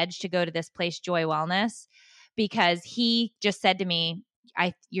over the edge to go to this place, Joy Wellness, because he just said to me,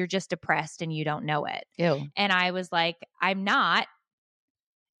 you're just depressed and you don't know it. Ew. And I was like, I'm not.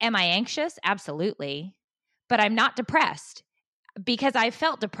 Am I anxious? Absolutely. But I'm not depressed because I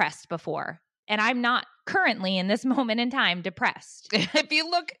felt depressed before. And I'm not currently in this moment in time depressed. If you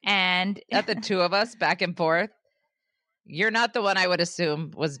look And at the two of us back and forth, you're not the one I would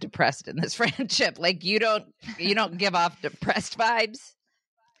assume was depressed in this friendship. Like you don't give off depressed vibes.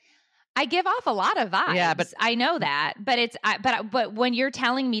 I give off a lot of vibes. Yeah, but I know that. But but when you're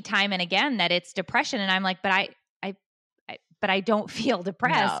telling me time and again that it's depression, and I'm like, but I don't feel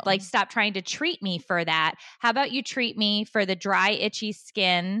depressed. No. Like, stop trying to treat me for that. How about you treat me for the dry, itchy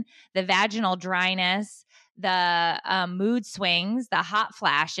skin, the vaginal dryness, the mood swings, the hot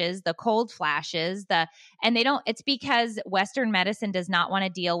flashes, the cold flashes, it's because Western medicine does not want to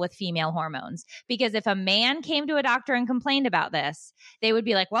deal with female hormones. Because if a man came to a doctor and complained about this, they would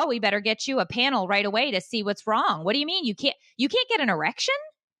be like, well, we better get you a panel right away to see what's wrong. What do you mean? You can't get an erection?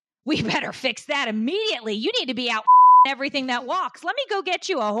 We better fix that immediately. You need to be out everything that walks. Let me go get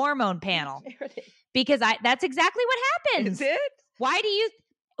you a hormone panel. Because that's exactly what happens. Is it? Why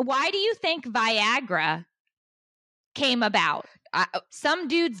do you think Viagra came about? Some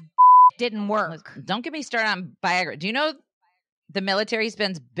dudes didn't work. Don't get me started on Viagra. Do you know the military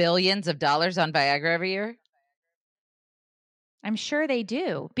spends billions of dollars on Viagra every year? I'm sure they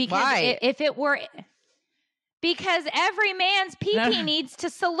do. Because Why? Because every man's pee-pee needs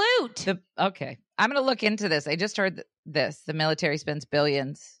to salute. Okay. I'm going to look into this. I just heard this. The military spends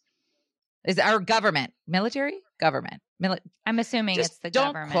billions. Is our government. Military? Government. I'm assuming Just it's the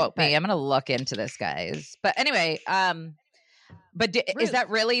don't government. quote me. I'm going to look into this, guys. But anyway, is that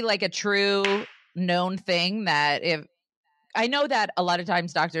really like a true known thing that if I know that a lot of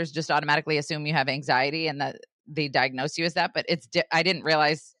times doctors just automatically assume you have anxiety and that they diagnose you as that, but I didn't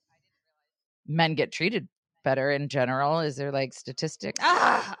realize men get treated better in general. Is there like statistics?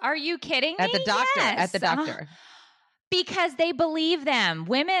 Are you kidding me? At the doctor. Yes. At the doctor. Because they believe them.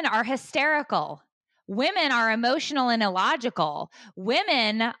 Women are hysterical. Women are emotional and illogical.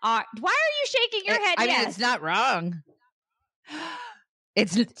 Women are. Why are you shaking your head? I yes. mean, it's not wrong.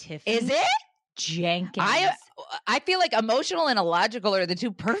 It's Tiffany is it? Jenkins. I feel like emotional and illogical are the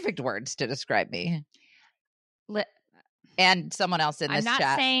two perfect words to describe me. And someone else in this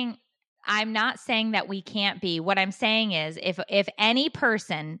chat. I'm not saying that we can't be. What I'm saying is if any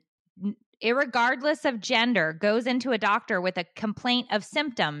person, irregardless of gender, goes into a doctor with a complaint of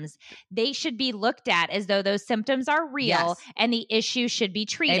symptoms, they should be looked at as though those symptoms are real. Yes. And the issue should be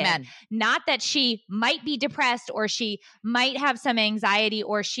treated. Amen. Not that she might be depressed or she might have some anxiety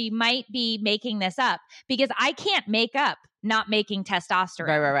or she might be making this up, because I can't make up not making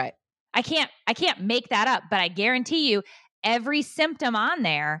testosterone. Right. I can't make that up, but I guarantee you every symptom on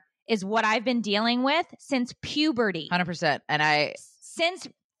there is what I've been dealing with since puberty. 100%. And since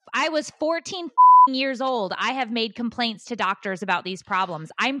I was 14 years old, I have made complaints to doctors about these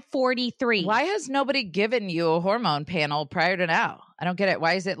problems. I'm 43. Why has nobody given you a hormone panel prior to now? I don't get it.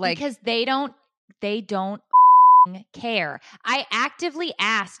 Why is it like? Because they don't care. I actively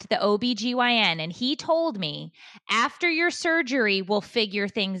asked the OBGYN and he told me after your surgery, we'll figure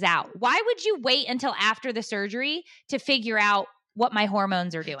things out. Why would you wait until after the surgery to figure out what my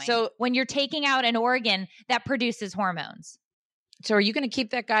hormones are doing? So when you're taking out an organ that produces hormones. So are you going to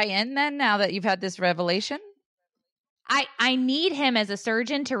keep that guy in then now that you've had this revelation? I need him as a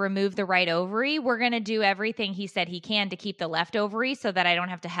surgeon to remove the right ovary. We're going to do everything he said he can to keep the left ovary so that I don't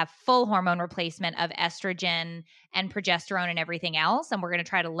have to have full hormone replacement of estrogen and progesterone and everything else. And we're going to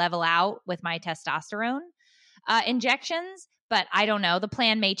try to level out with my testosterone injections. But I don't know. The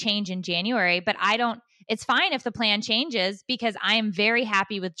plan may change in January, but it's fine if the plan changes because I am very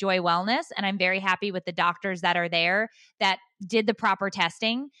happy with Joy Wellness and I'm very happy with the doctors that are there that did the proper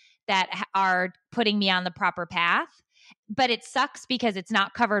testing, that are putting me on the proper path. But it sucks because it's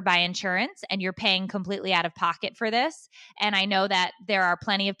not covered by insurance and you're paying completely out of pocket for this. And I know that there are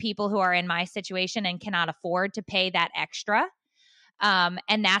plenty of people who are in my situation and cannot afford to pay that extra.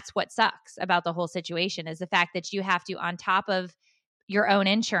 And that's what sucks about the whole situation is the fact that you have to, on top of your own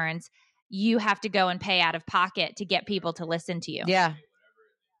insurance, you have to go and pay out of pocket to get people to listen to you. Yeah.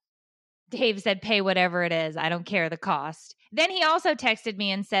 Dave said, pay whatever it is. I don't care the cost. Then he also texted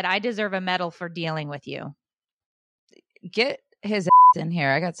me and said, I deserve a medal for dealing with you. Get his in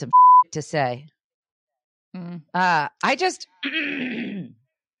here. I got some to say. I just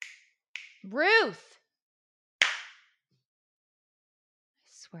Ruth. I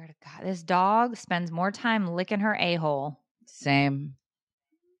swear to God, this dog spends more time licking her a-hole. Same.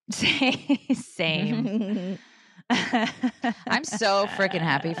 Same. I'm so freaking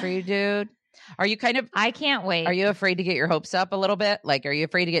happy for you, dude. Are you I can't wait. Are you afraid to get your hopes up a little bit? Like, are you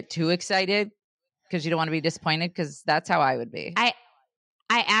afraid to get too excited because you don't want to be disappointed? Because that's how I would be. I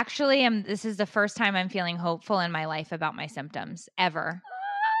actually am. This is the first time I'm feeling hopeful in my life about my symptoms ever.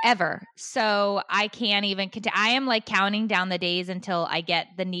 ever. So I can't even I am like counting down the days until I get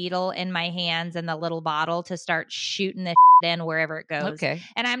the needle in my hands and the little bottle to start shooting the in wherever it goes. Okay.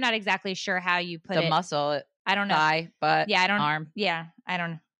 And I'm not exactly sure how you put The it. muscle, I don't know. thigh, butt, Yeah, I don't. arm. Yeah, I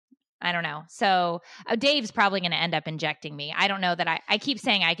don't know. So Dave's probably going to end up injecting me. I don't know that I keep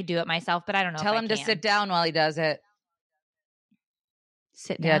saying I could do it myself, but I don't know. Tell if him I to can. sit down while he does it.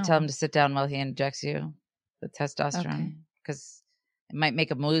 Sit down. Yeah, tell him to sit down while he injects you with testosterone Okay. because it might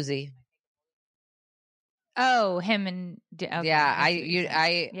make him woozy. Oh, him and okay, Yeah, see what you're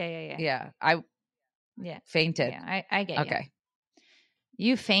saying. yeah, I yeah. fainted. Yeah, I get you. Okay.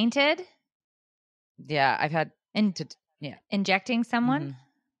 You fainted Yeah, I've had injecting someone? Mhm.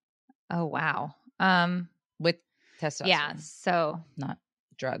 Oh, wow. with testosterone. Yeah, so Not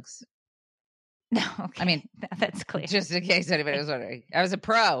drugs. no, okay. I mean, that's clear. just in case anybody was wondering. I was a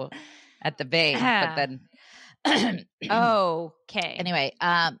pro at the vein, but then okay. anyway,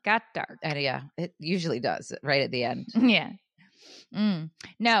 Got dark. yeah, it usually does right at the end. Yeah.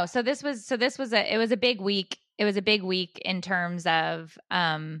 No, so this was a big week. It was a big week in terms of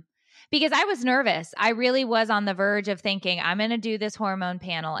because I was nervous. I really was on the verge of thinking I'm going to do this hormone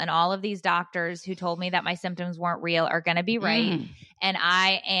panel and all of these doctors who told me that my symptoms weren't real are going to be right. And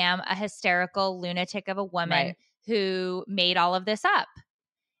I am a hysterical lunatic of a woman who made all of this up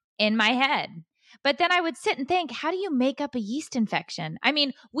in my head. But then I would sit and think, how do you make up a yeast infection? I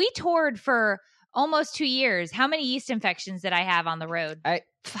mean, we toured for almost 2 years. How many yeast infections did I have on the road? I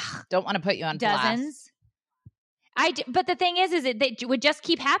don't want to put you on blast. Dozens. But the thing is they would just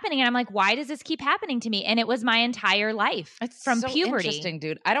keep happening. And I'm like, why does this keep happening to me? And it was my entire life from so puberty. Interesting,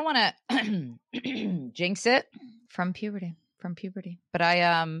 dude. I don't want to jinx it. From puberty. But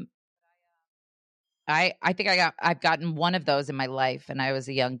I think I've gotten one of those in my life, and I was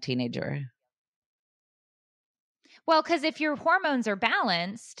a young teenager. Well, because if your hormones are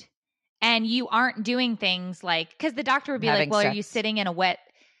balanced and you aren't doing things like, because the doctor would be Having like, well, sex. are you sitting in a wet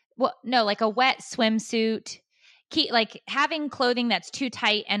swimsuit? Like having clothing that's too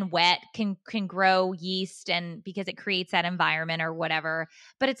tight and wet can grow yeast, and because it creates that environment or whatever.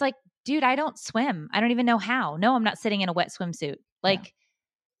 But it's like, dude, I don't swim. I don't even know how. No, I'm not sitting in a wet swimsuit. Like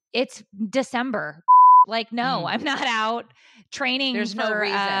it's December. Like, no, I'm not out training. There's for, no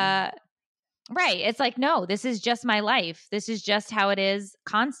reason. Right. It's like, no, this is just my life. This is just how it is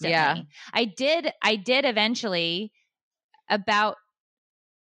constantly. Yeah. I did eventually about.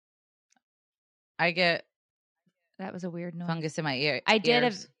 I get That was a weird noise. fungus in my ear. I did.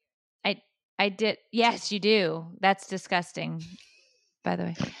 ears. I did. Yes, you do. That's disgusting. By the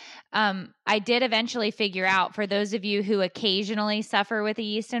way, I did eventually figure out, for those of you who occasionally suffer with a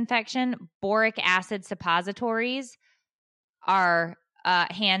yeast infection, boric acid suppositories are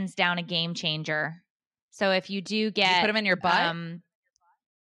hands down a game changer. So if you do get, You put them in your butt?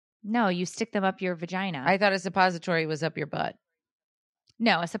 No, you stick them up your vagina. I thought a suppository was up your butt.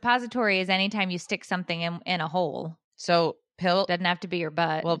 No, a suppository is anytime you stick something in a hole. So pill Doesn't have to be your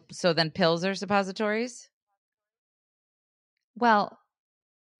butt. Well, so then pills are suppositories? Well,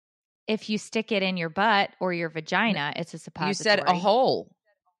 if you stick it in your butt or your vagina, it's a suppository. You said a hole.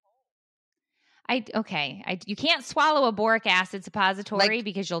 You can't swallow a boric acid suppository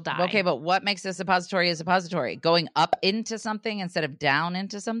because you'll die. Okay, but what makes a suppository a suppository? Going up into something instead of down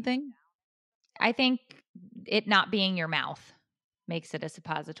into something? I think it not being your mouth makes it a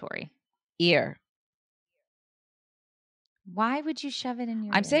suppository. Ear. Why would you shove it in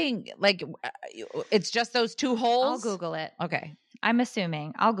your I'm ear? saying, like, it's just those two I'll holes? Google it. Okay. I'm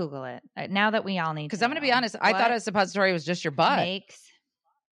assuming. I'll Google it. Now that we all need to Because I'm going to be know. honest, I thought a suppository was just your butt.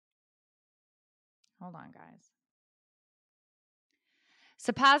 Hold on, guys.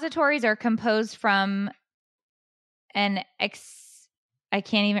 Suppositories are composed from I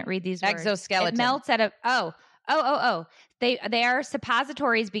can't even read these words. Exoskeleton. It melts at a They are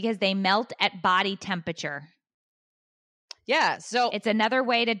suppositories because they melt at body temperature. Yeah, so It's another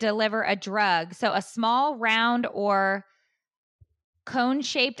way to deliver a drug. So a small, round, or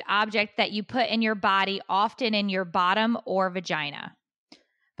cone-shaped object that you put in your body, often in your bottom or vagina.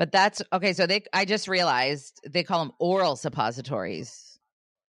 But that's okay. So I just realized they call them oral suppositories,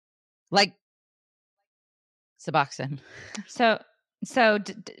 like Suboxone. So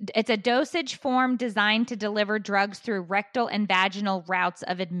it's a dosage form designed to deliver drugs through rectal and vaginal routes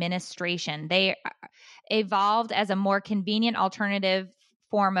of administration. They evolved as a more convenient alternative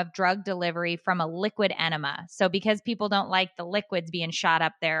form of drug delivery from a liquid enema. So because people don't like the liquids being shot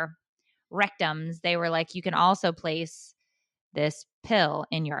up their rectums, they were like, you can also place this pill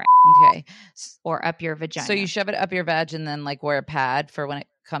in your Okay. or up your vagina. So you shove it up your vag and then like wear a pad for when it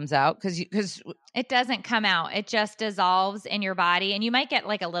comes out because it doesn't come out. It just dissolves in your body, and you might get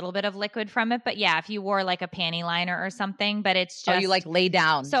like a little bit of liquid from it. But yeah, if you wore like a panty liner or something, but it's just you like lay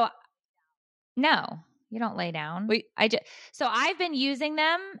down. So no, you don't lay down. So I've been using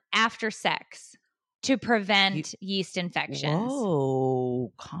them after sex to prevent yeast infections.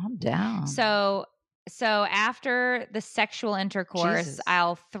 Whoa, calm down. So after the sexual intercourse, Jesus.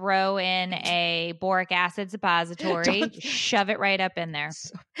 I'll throw in a boric acid suppository, shove it right up in there.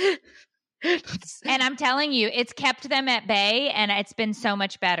 And I'm telling you, it's kept them at bay, and it's been so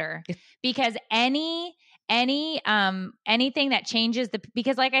much better because anything that changes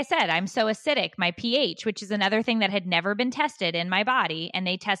because like I said, I'm so acidic, my pH, which is another thing that had never been tested in my body, and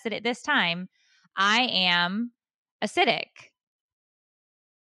they tested it this time. I am acidic.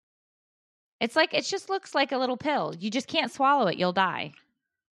 It's like, it just looks like a little pill. You just can't swallow it. You'll die.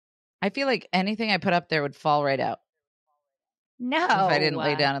 I feel like anything I put up there would fall right out. No. If I didn't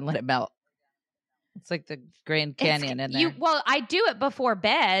lay down and let it melt. It's like the Grand Canyon in there. Well, I do it before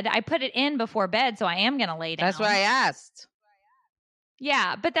bed. I put it in before bed, so I am going to lay down. That's why I asked.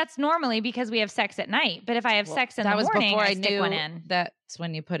 Yeah, but that's normally because we have sex at night. But if I have sex in the morning, I stick one in. That's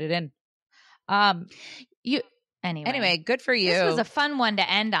when you put it in. Anyway, good for you. This was a fun one to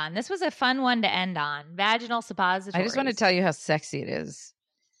end on. Vaginal suppositories. I just want to tell you how sexy it is.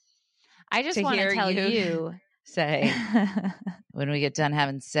 I just want to tell you. Say, when we get done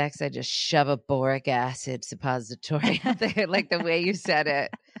having sex, I just shove a boric acid suppository out there. Like the way you said it.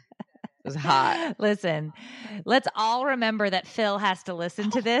 It was hot. Listen, let's all remember that Phil has to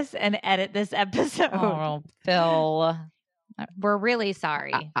listen to this and edit this episode. Oh, Phil. We're really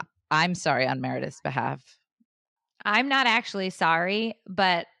sorry. I'm sorry on Meredith's behalf. I'm not actually sorry,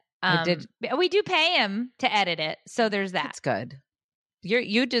 but we do pay him to edit it. So there's that. That's good.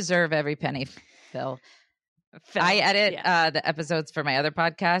 You deserve every penny, Phil. I edit the episodes for my other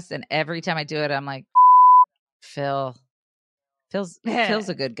podcast, and every time I do it, I'm like, Phil's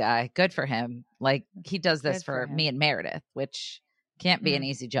a good guy. Good for him. Like, he does this for me and Meredith, which can't be an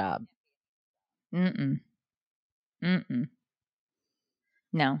easy job.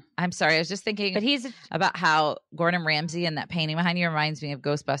 No. I'm sorry. I was just thinking about how Gordon Ramsay and that painting behind you reminds me of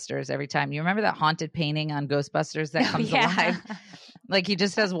Ghostbusters every time. You remember that haunted painting on Ghostbusters that comes alive? Like, he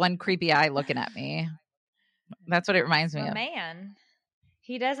just has one creepy eye looking at me. That's what it reminds me of. Man,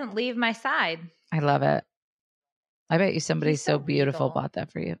 he doesn't leave my side. I love it. I bet you somebody so beautiful legal. bought that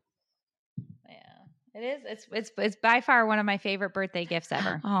for you. Yeah, it is. It's by far one of my favorite birthday gifts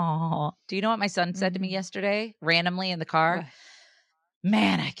ever. Oh, do you know what my son said to me yesterday, randomly in the car? What?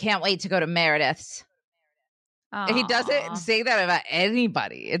 Man, I can't wait to go to Meredith's. Aww. He doesn't say that about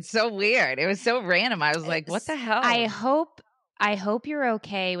anybody. It's so weird. It was so random. I was like, what the hell? I hope you're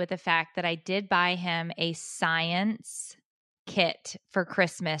okay with the fact that I did buy him a science kit for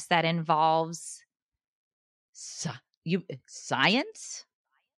Christmas that involves science?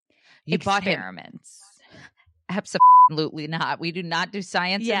 You bought him experiments. Absolutely not. We do not do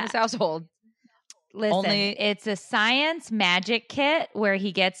science in this household. Listen, it's a science magic kit where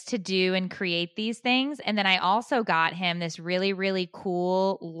he gets to do and create these things. And then I also got him this really, really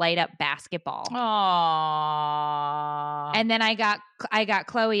cool light up basketball. Aww. And then I got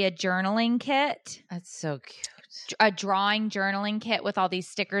Chloe a journaling kit. That's so cute. A drawing journaling kit with all these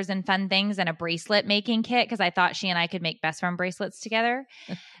stickers and fun things, and a bracelet making kit because I thought she and I could make best friend bracelets together.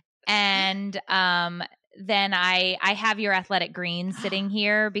 And then I have your athletic greens sitting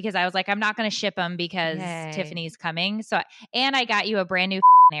here because I was like, I'm not going to ship them because Tiffany's coming. So, and I got you a brand new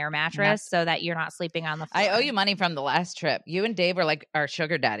air mattress so that you're not sleeping on the floor. I owe you money from the last trip. You and Dave were like our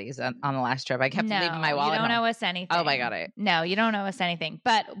sugar daddies on the last trip. I kept leaving my wallet. You don't home. owe us anything. Oh my God. No, you don't owe us anything.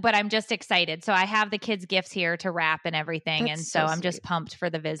 But I'm just excited. So I have the kids' gifts here to wrap and everything. That's and so I'm sweet. just pumped for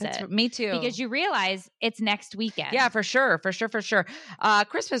the visit. Me too. Because you realize it's next weekend. Yeah, for sure.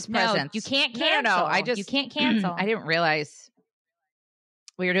 Christmas presents. You can't cancel. No. You can't cancel. I didn't realize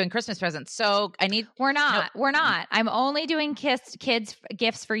we were doing Christmas presents. So We're not. I'm only doing kids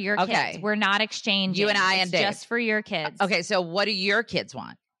gifts for your kids. We're not exchanging. You and I and Dave. Just for your kids. Okay. So what do your kids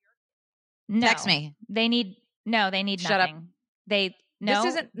want? No. Text me. They need nothing. Shut up. They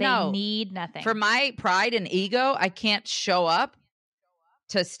need nothing. For my pride and ego, I can't show up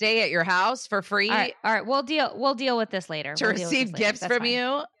to stay at your house for free. All right. We'll deal with this later. To receive gifts from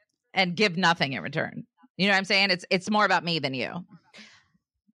you and give nothing in return. You know what I'm saying? It's more about me than you.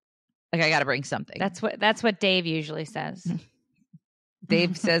 Like, I got to bring something. That's what Dave usually says.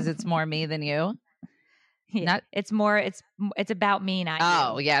 Dave says it's more me than you. It's about me, not you.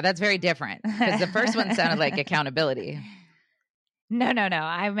 Oh, yeah, that's very different. Because the first one sounded like accountability. No.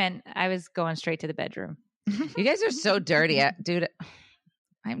 I was going straight to the bedroom. You guys are so dirty, dude.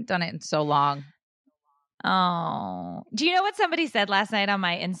 I haven't done it in so long. Oh, do you know what somebody said last night on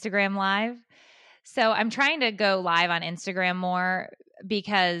my Instagram live? So I'm trying to go live on Instagram more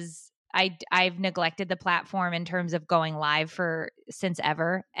because I've neglected the platform in terms of going live since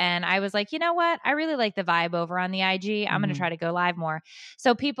ever. And I was like, you know what? I really like the vibe over on the IG. I'm going to try to go live more.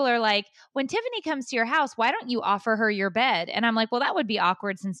 So people are like, when Tiffany comes to your house, why don't you offer her your bed? And I'm like, well, that would be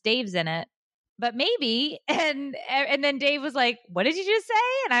awkward since Dave's in it. But maybe. And then Dave was like, what did you just say?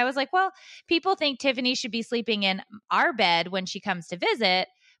 And I was like, well, people think Tiffany should be sleeping in our bed when she comes to visit.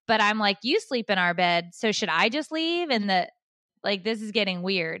 But I'm like, you sleep in our bed. So should I just leave? And this is getting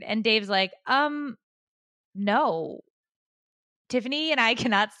weird. And Dave's like, no, Tiffany and I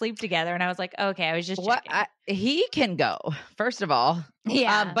cannot sleep together. And I was like, okay, I was just checking. He can go, first of all.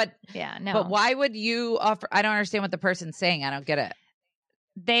 Yeah. But no. But why would you offer? I don't understand what the person's saying. I don't get it.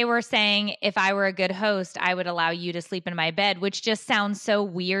 They were saying if I were a good host, I would allow you to sleep in my bed, which just sounds so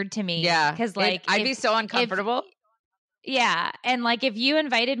weird to me. Yeah. Because I'd be so uncomfortable. Yeah. And if you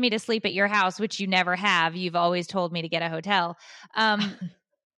invited me to sleep at your house, which you never have, you've always told me to get a hotel.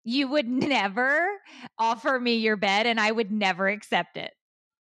 You would never offer me your bed and I would never accept it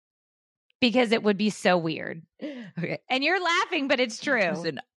because it would be so weird. Okay. And you're laughing, but it's true.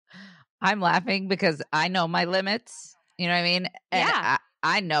 Listen, I'm laughing because I know my limits. You know what I mean? And yeah.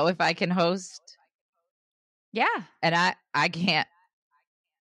 I know if I can host. Yeah. And I can't.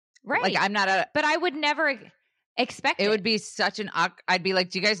 Right. Like I'm not but I would never expect it. It would be such I'd be like,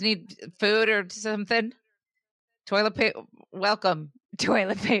 do you guys need food or something? Toilet paper. Welcome.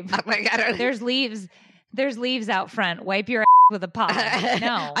 Toilet paper. I'm like, There's leaves out front. Wipe your ass with a paw.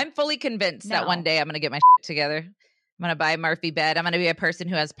 No. I'm fully convinced that one day I'm going to get my shit together. I'm going to buy a Murphy bed. I'm going to be a person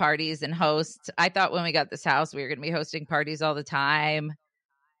who has parties and hosts. I thought when we got this house, we were going to be hosting parties all the time.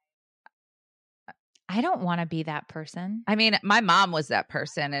 I don't want to be that person. I mean, my mom was that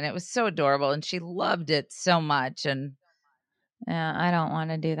person and it was so adorable and she loved it so much. And yeah, I don't want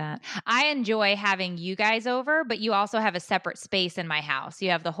to do that. I enjoy having you guys over, but you also have a separate space in my house.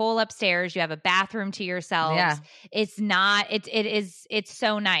 You have the whole upstairs. You have a bathroom to yourselves. Yeah. It's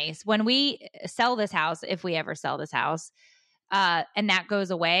so nice. When we sell this house, if we ever sell this house, and that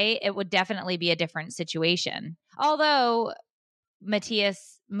goes away, it would definitely be a different situation. Although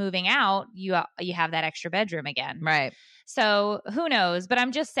Matthias moving out, you have that extra bedroom again. Right. So who knows? But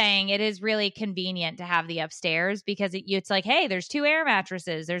I'm just saying it is really convenient to have the upstairs because it's like, hey, there's 2 air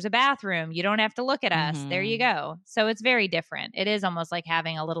mattresses. There's a bathroom. You don't have to look at us. Mm-hmm. There you go. So it's very different. It is almost like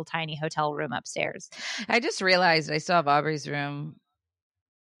having a little tiny hotel room upstairs. I just realized I still have Aubrey's room.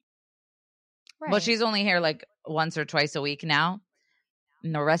 Right. Well, she's only here like once or twice a week now.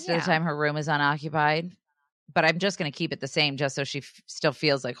 And the rest of the time her room is unoccupied. But I'm just going to keep it the same just so she still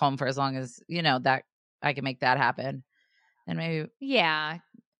feels like home for as long as, that I can make that happen. And maybe. Yeah,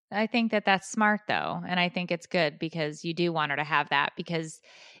 I think that's smart though. And I think it's good because you do want her to have that because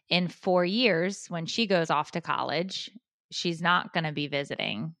in 4 years, when she goes off to college, she's not going to be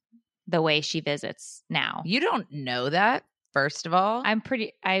visiting the way she visits now. You don't know that, first of all. I'm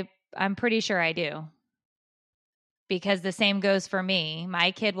pretty sure I do. Because the same goes for me.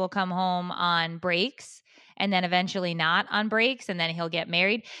 My kid will come home on breaks and then eventually not on breaks, and then he'll get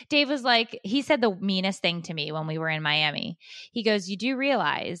married. Dave was like, he said the meanest thing to me when we were in Miami. He goes, you do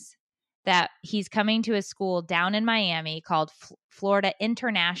realize that he's coming to a school down in Miami called Florida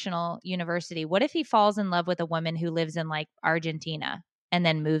International University. What if he falls in love with a woman who lives in like Argentina and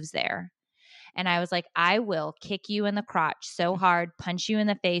then moves there? And I was like, I will kick you in the crotch so hard, punch you in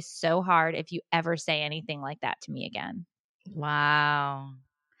the face so hard if you ever say anything like that to me again. Wow.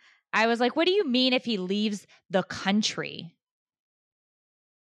 I was like, what do you mean if he leaves the country?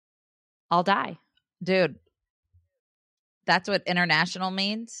 I'll die. Dude, that's what international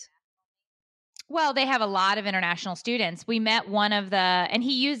means? Well, they have a lot of international students. We met one of and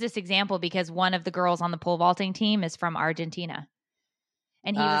he used this example because one of the girls on the pole vaulting team is from Argentina.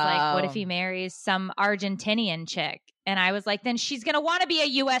 And he was like, what if he marries some Argentinian chick? And I was like, then she's going to want to be a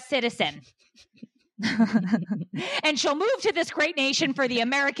U.S. citizen. And she'll move to this great nation for the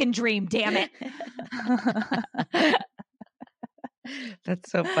American dream, damn it.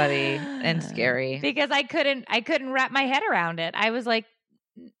 That's so funny and scary. Because I couldn't wrap my head around it. I was like,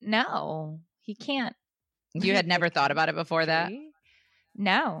 no, he can't. You had never thought about it before that?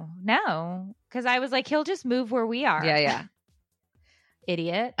 No. Because I was like, he'll just move where we are. Yeah.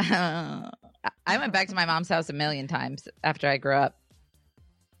 Idiot. I went back to my mom's house a million times after I grew up.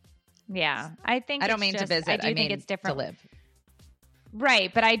 Yeah, I think I don't mean to visit. I mean think it's different to live.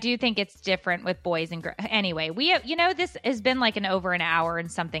 Right, but I do think it's different with boys and girls. Anyway, we have, this has been like an over an hour and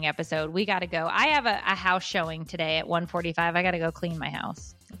something episode. We got to go. I have a house showing today at 1:45. I got to go clean my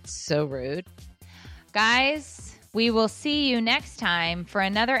house. That's so rude. Guys, we will see you next time for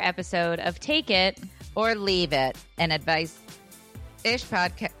another episode of Take It or Leave It, an advice-ish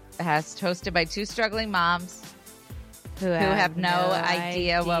podcast hosted by two struggling moms who have no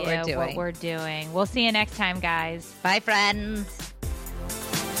idea what we're doing. We'll see you next time, guys. Bye, friends.